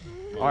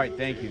 All right,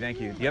 thank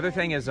you. The other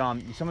thing is,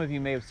 some of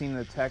you may have seen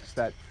the text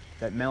that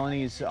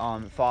Melanie's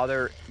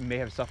father may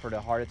have suffered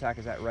a heart attack.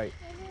 Is that right?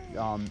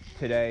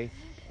 Today,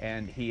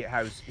 and he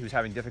was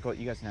having difficulty.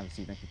 You guys can have a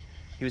seat. Thank you.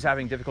 He was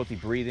having difficulty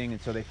breathing,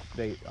 and so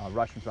they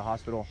rushed him to the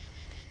hospital,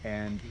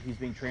 and he's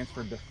being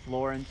transferred to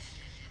Florence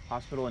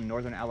Hospital in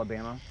northern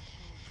Alabama.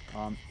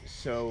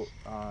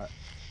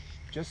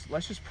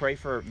 Let's just pray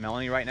for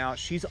Melanie right now.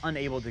 She's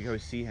unable to go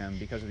see him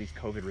because of these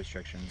COVID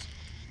restrictions,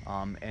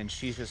 and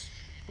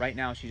right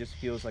now she just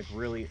feels like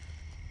really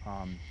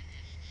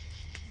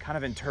kind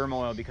of in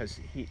turmoil because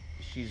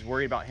she's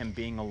worried about him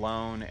being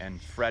alone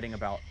and fretting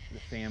about the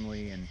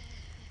family,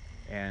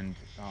 and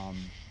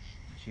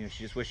she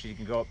just wishes she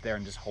could go up there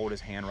and just hold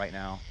his hand right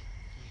now.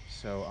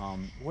 So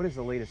what is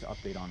the latest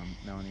update on him,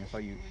 Melanie? I saw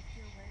you.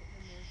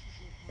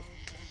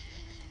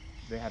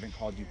 They haven't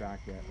called you back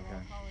yet.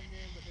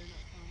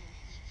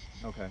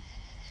 Okay. Okay.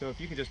 So if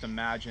you could just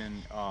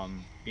imagine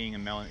being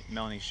in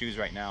Melanie's shoes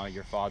right now,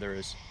 your father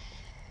is,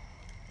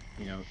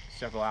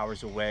 several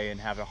hours away and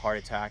have a heart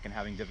attack and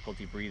having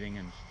difficulty breathing,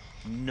 and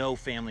no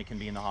family can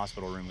be in the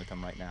hospital room with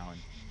him right now. And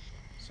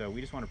so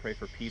we just want to pray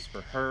for peace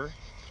for her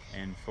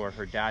and for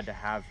her dad to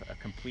have a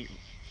complete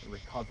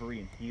recovery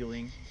and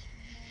healing,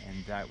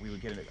 and that we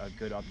would get a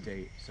good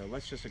update. So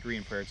let's just agree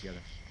in prayer together.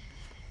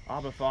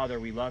 Abba, Father,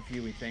 we love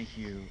you. We thank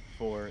you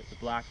for the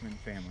Blackman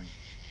family.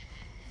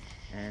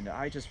 And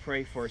I just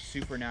pray for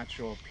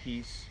supernatural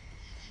peace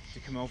to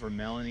come over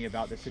Melanie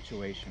about the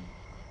situation.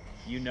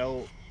 You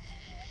know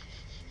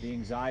the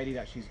anxiety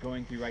that she's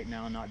going through right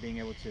now, not being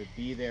able to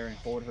be there and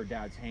hold her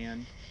dad's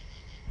hand.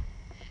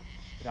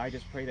 But I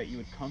just pray that you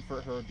would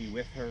comfort her, be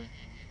with her,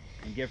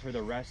 and give her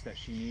the rest that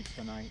she needs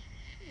tonight.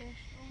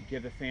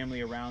 Give the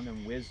family around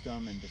them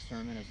wisdom and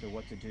discernment as to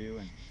what to do,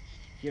 and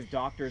give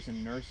doctors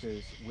and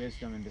nurses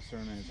wisdom and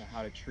discernment as to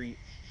how to treat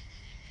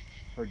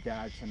her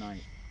dad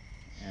tonight.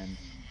 And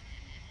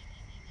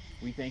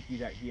we thank you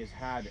that he has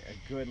had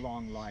a good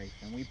long life,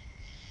 and we,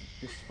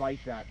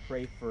 despite that,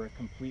 pray for a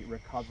complete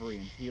recovery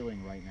and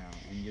healing right now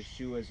in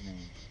Yeshua's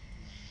name.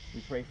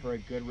 We pray for a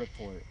good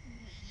report.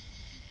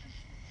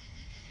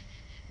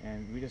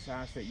 And we just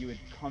ask that you would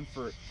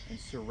comfort and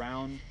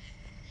surround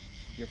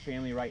your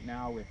family right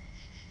now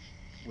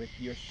with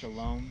your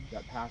shalom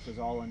that passes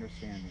all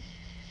understanding.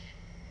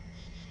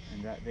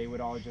 And that they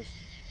would all just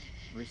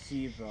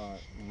receive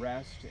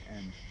rest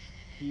and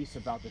peace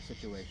about the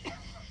situation.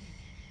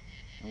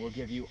 And we'll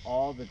give you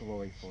all the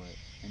glory for it.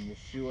 In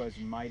Yeshua's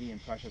mighty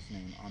and precious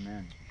name,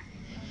 amen.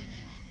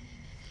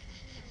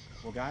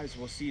 Well, guys,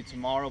 we'll see you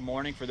tomorrow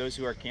morning. For those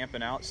who are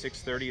camping out,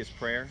 6:30 is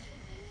prayer.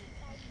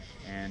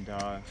 And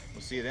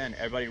we'll see you then.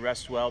 Everybody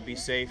rest well, be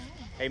safe.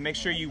 Hey, make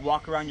sure you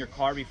walk around your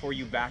car before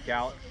you back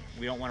out.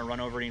 We don't want to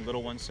run over any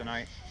little ones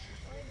tonight.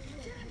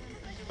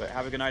 But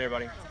have a good night,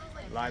 everybody.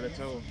 Laila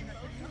Tov.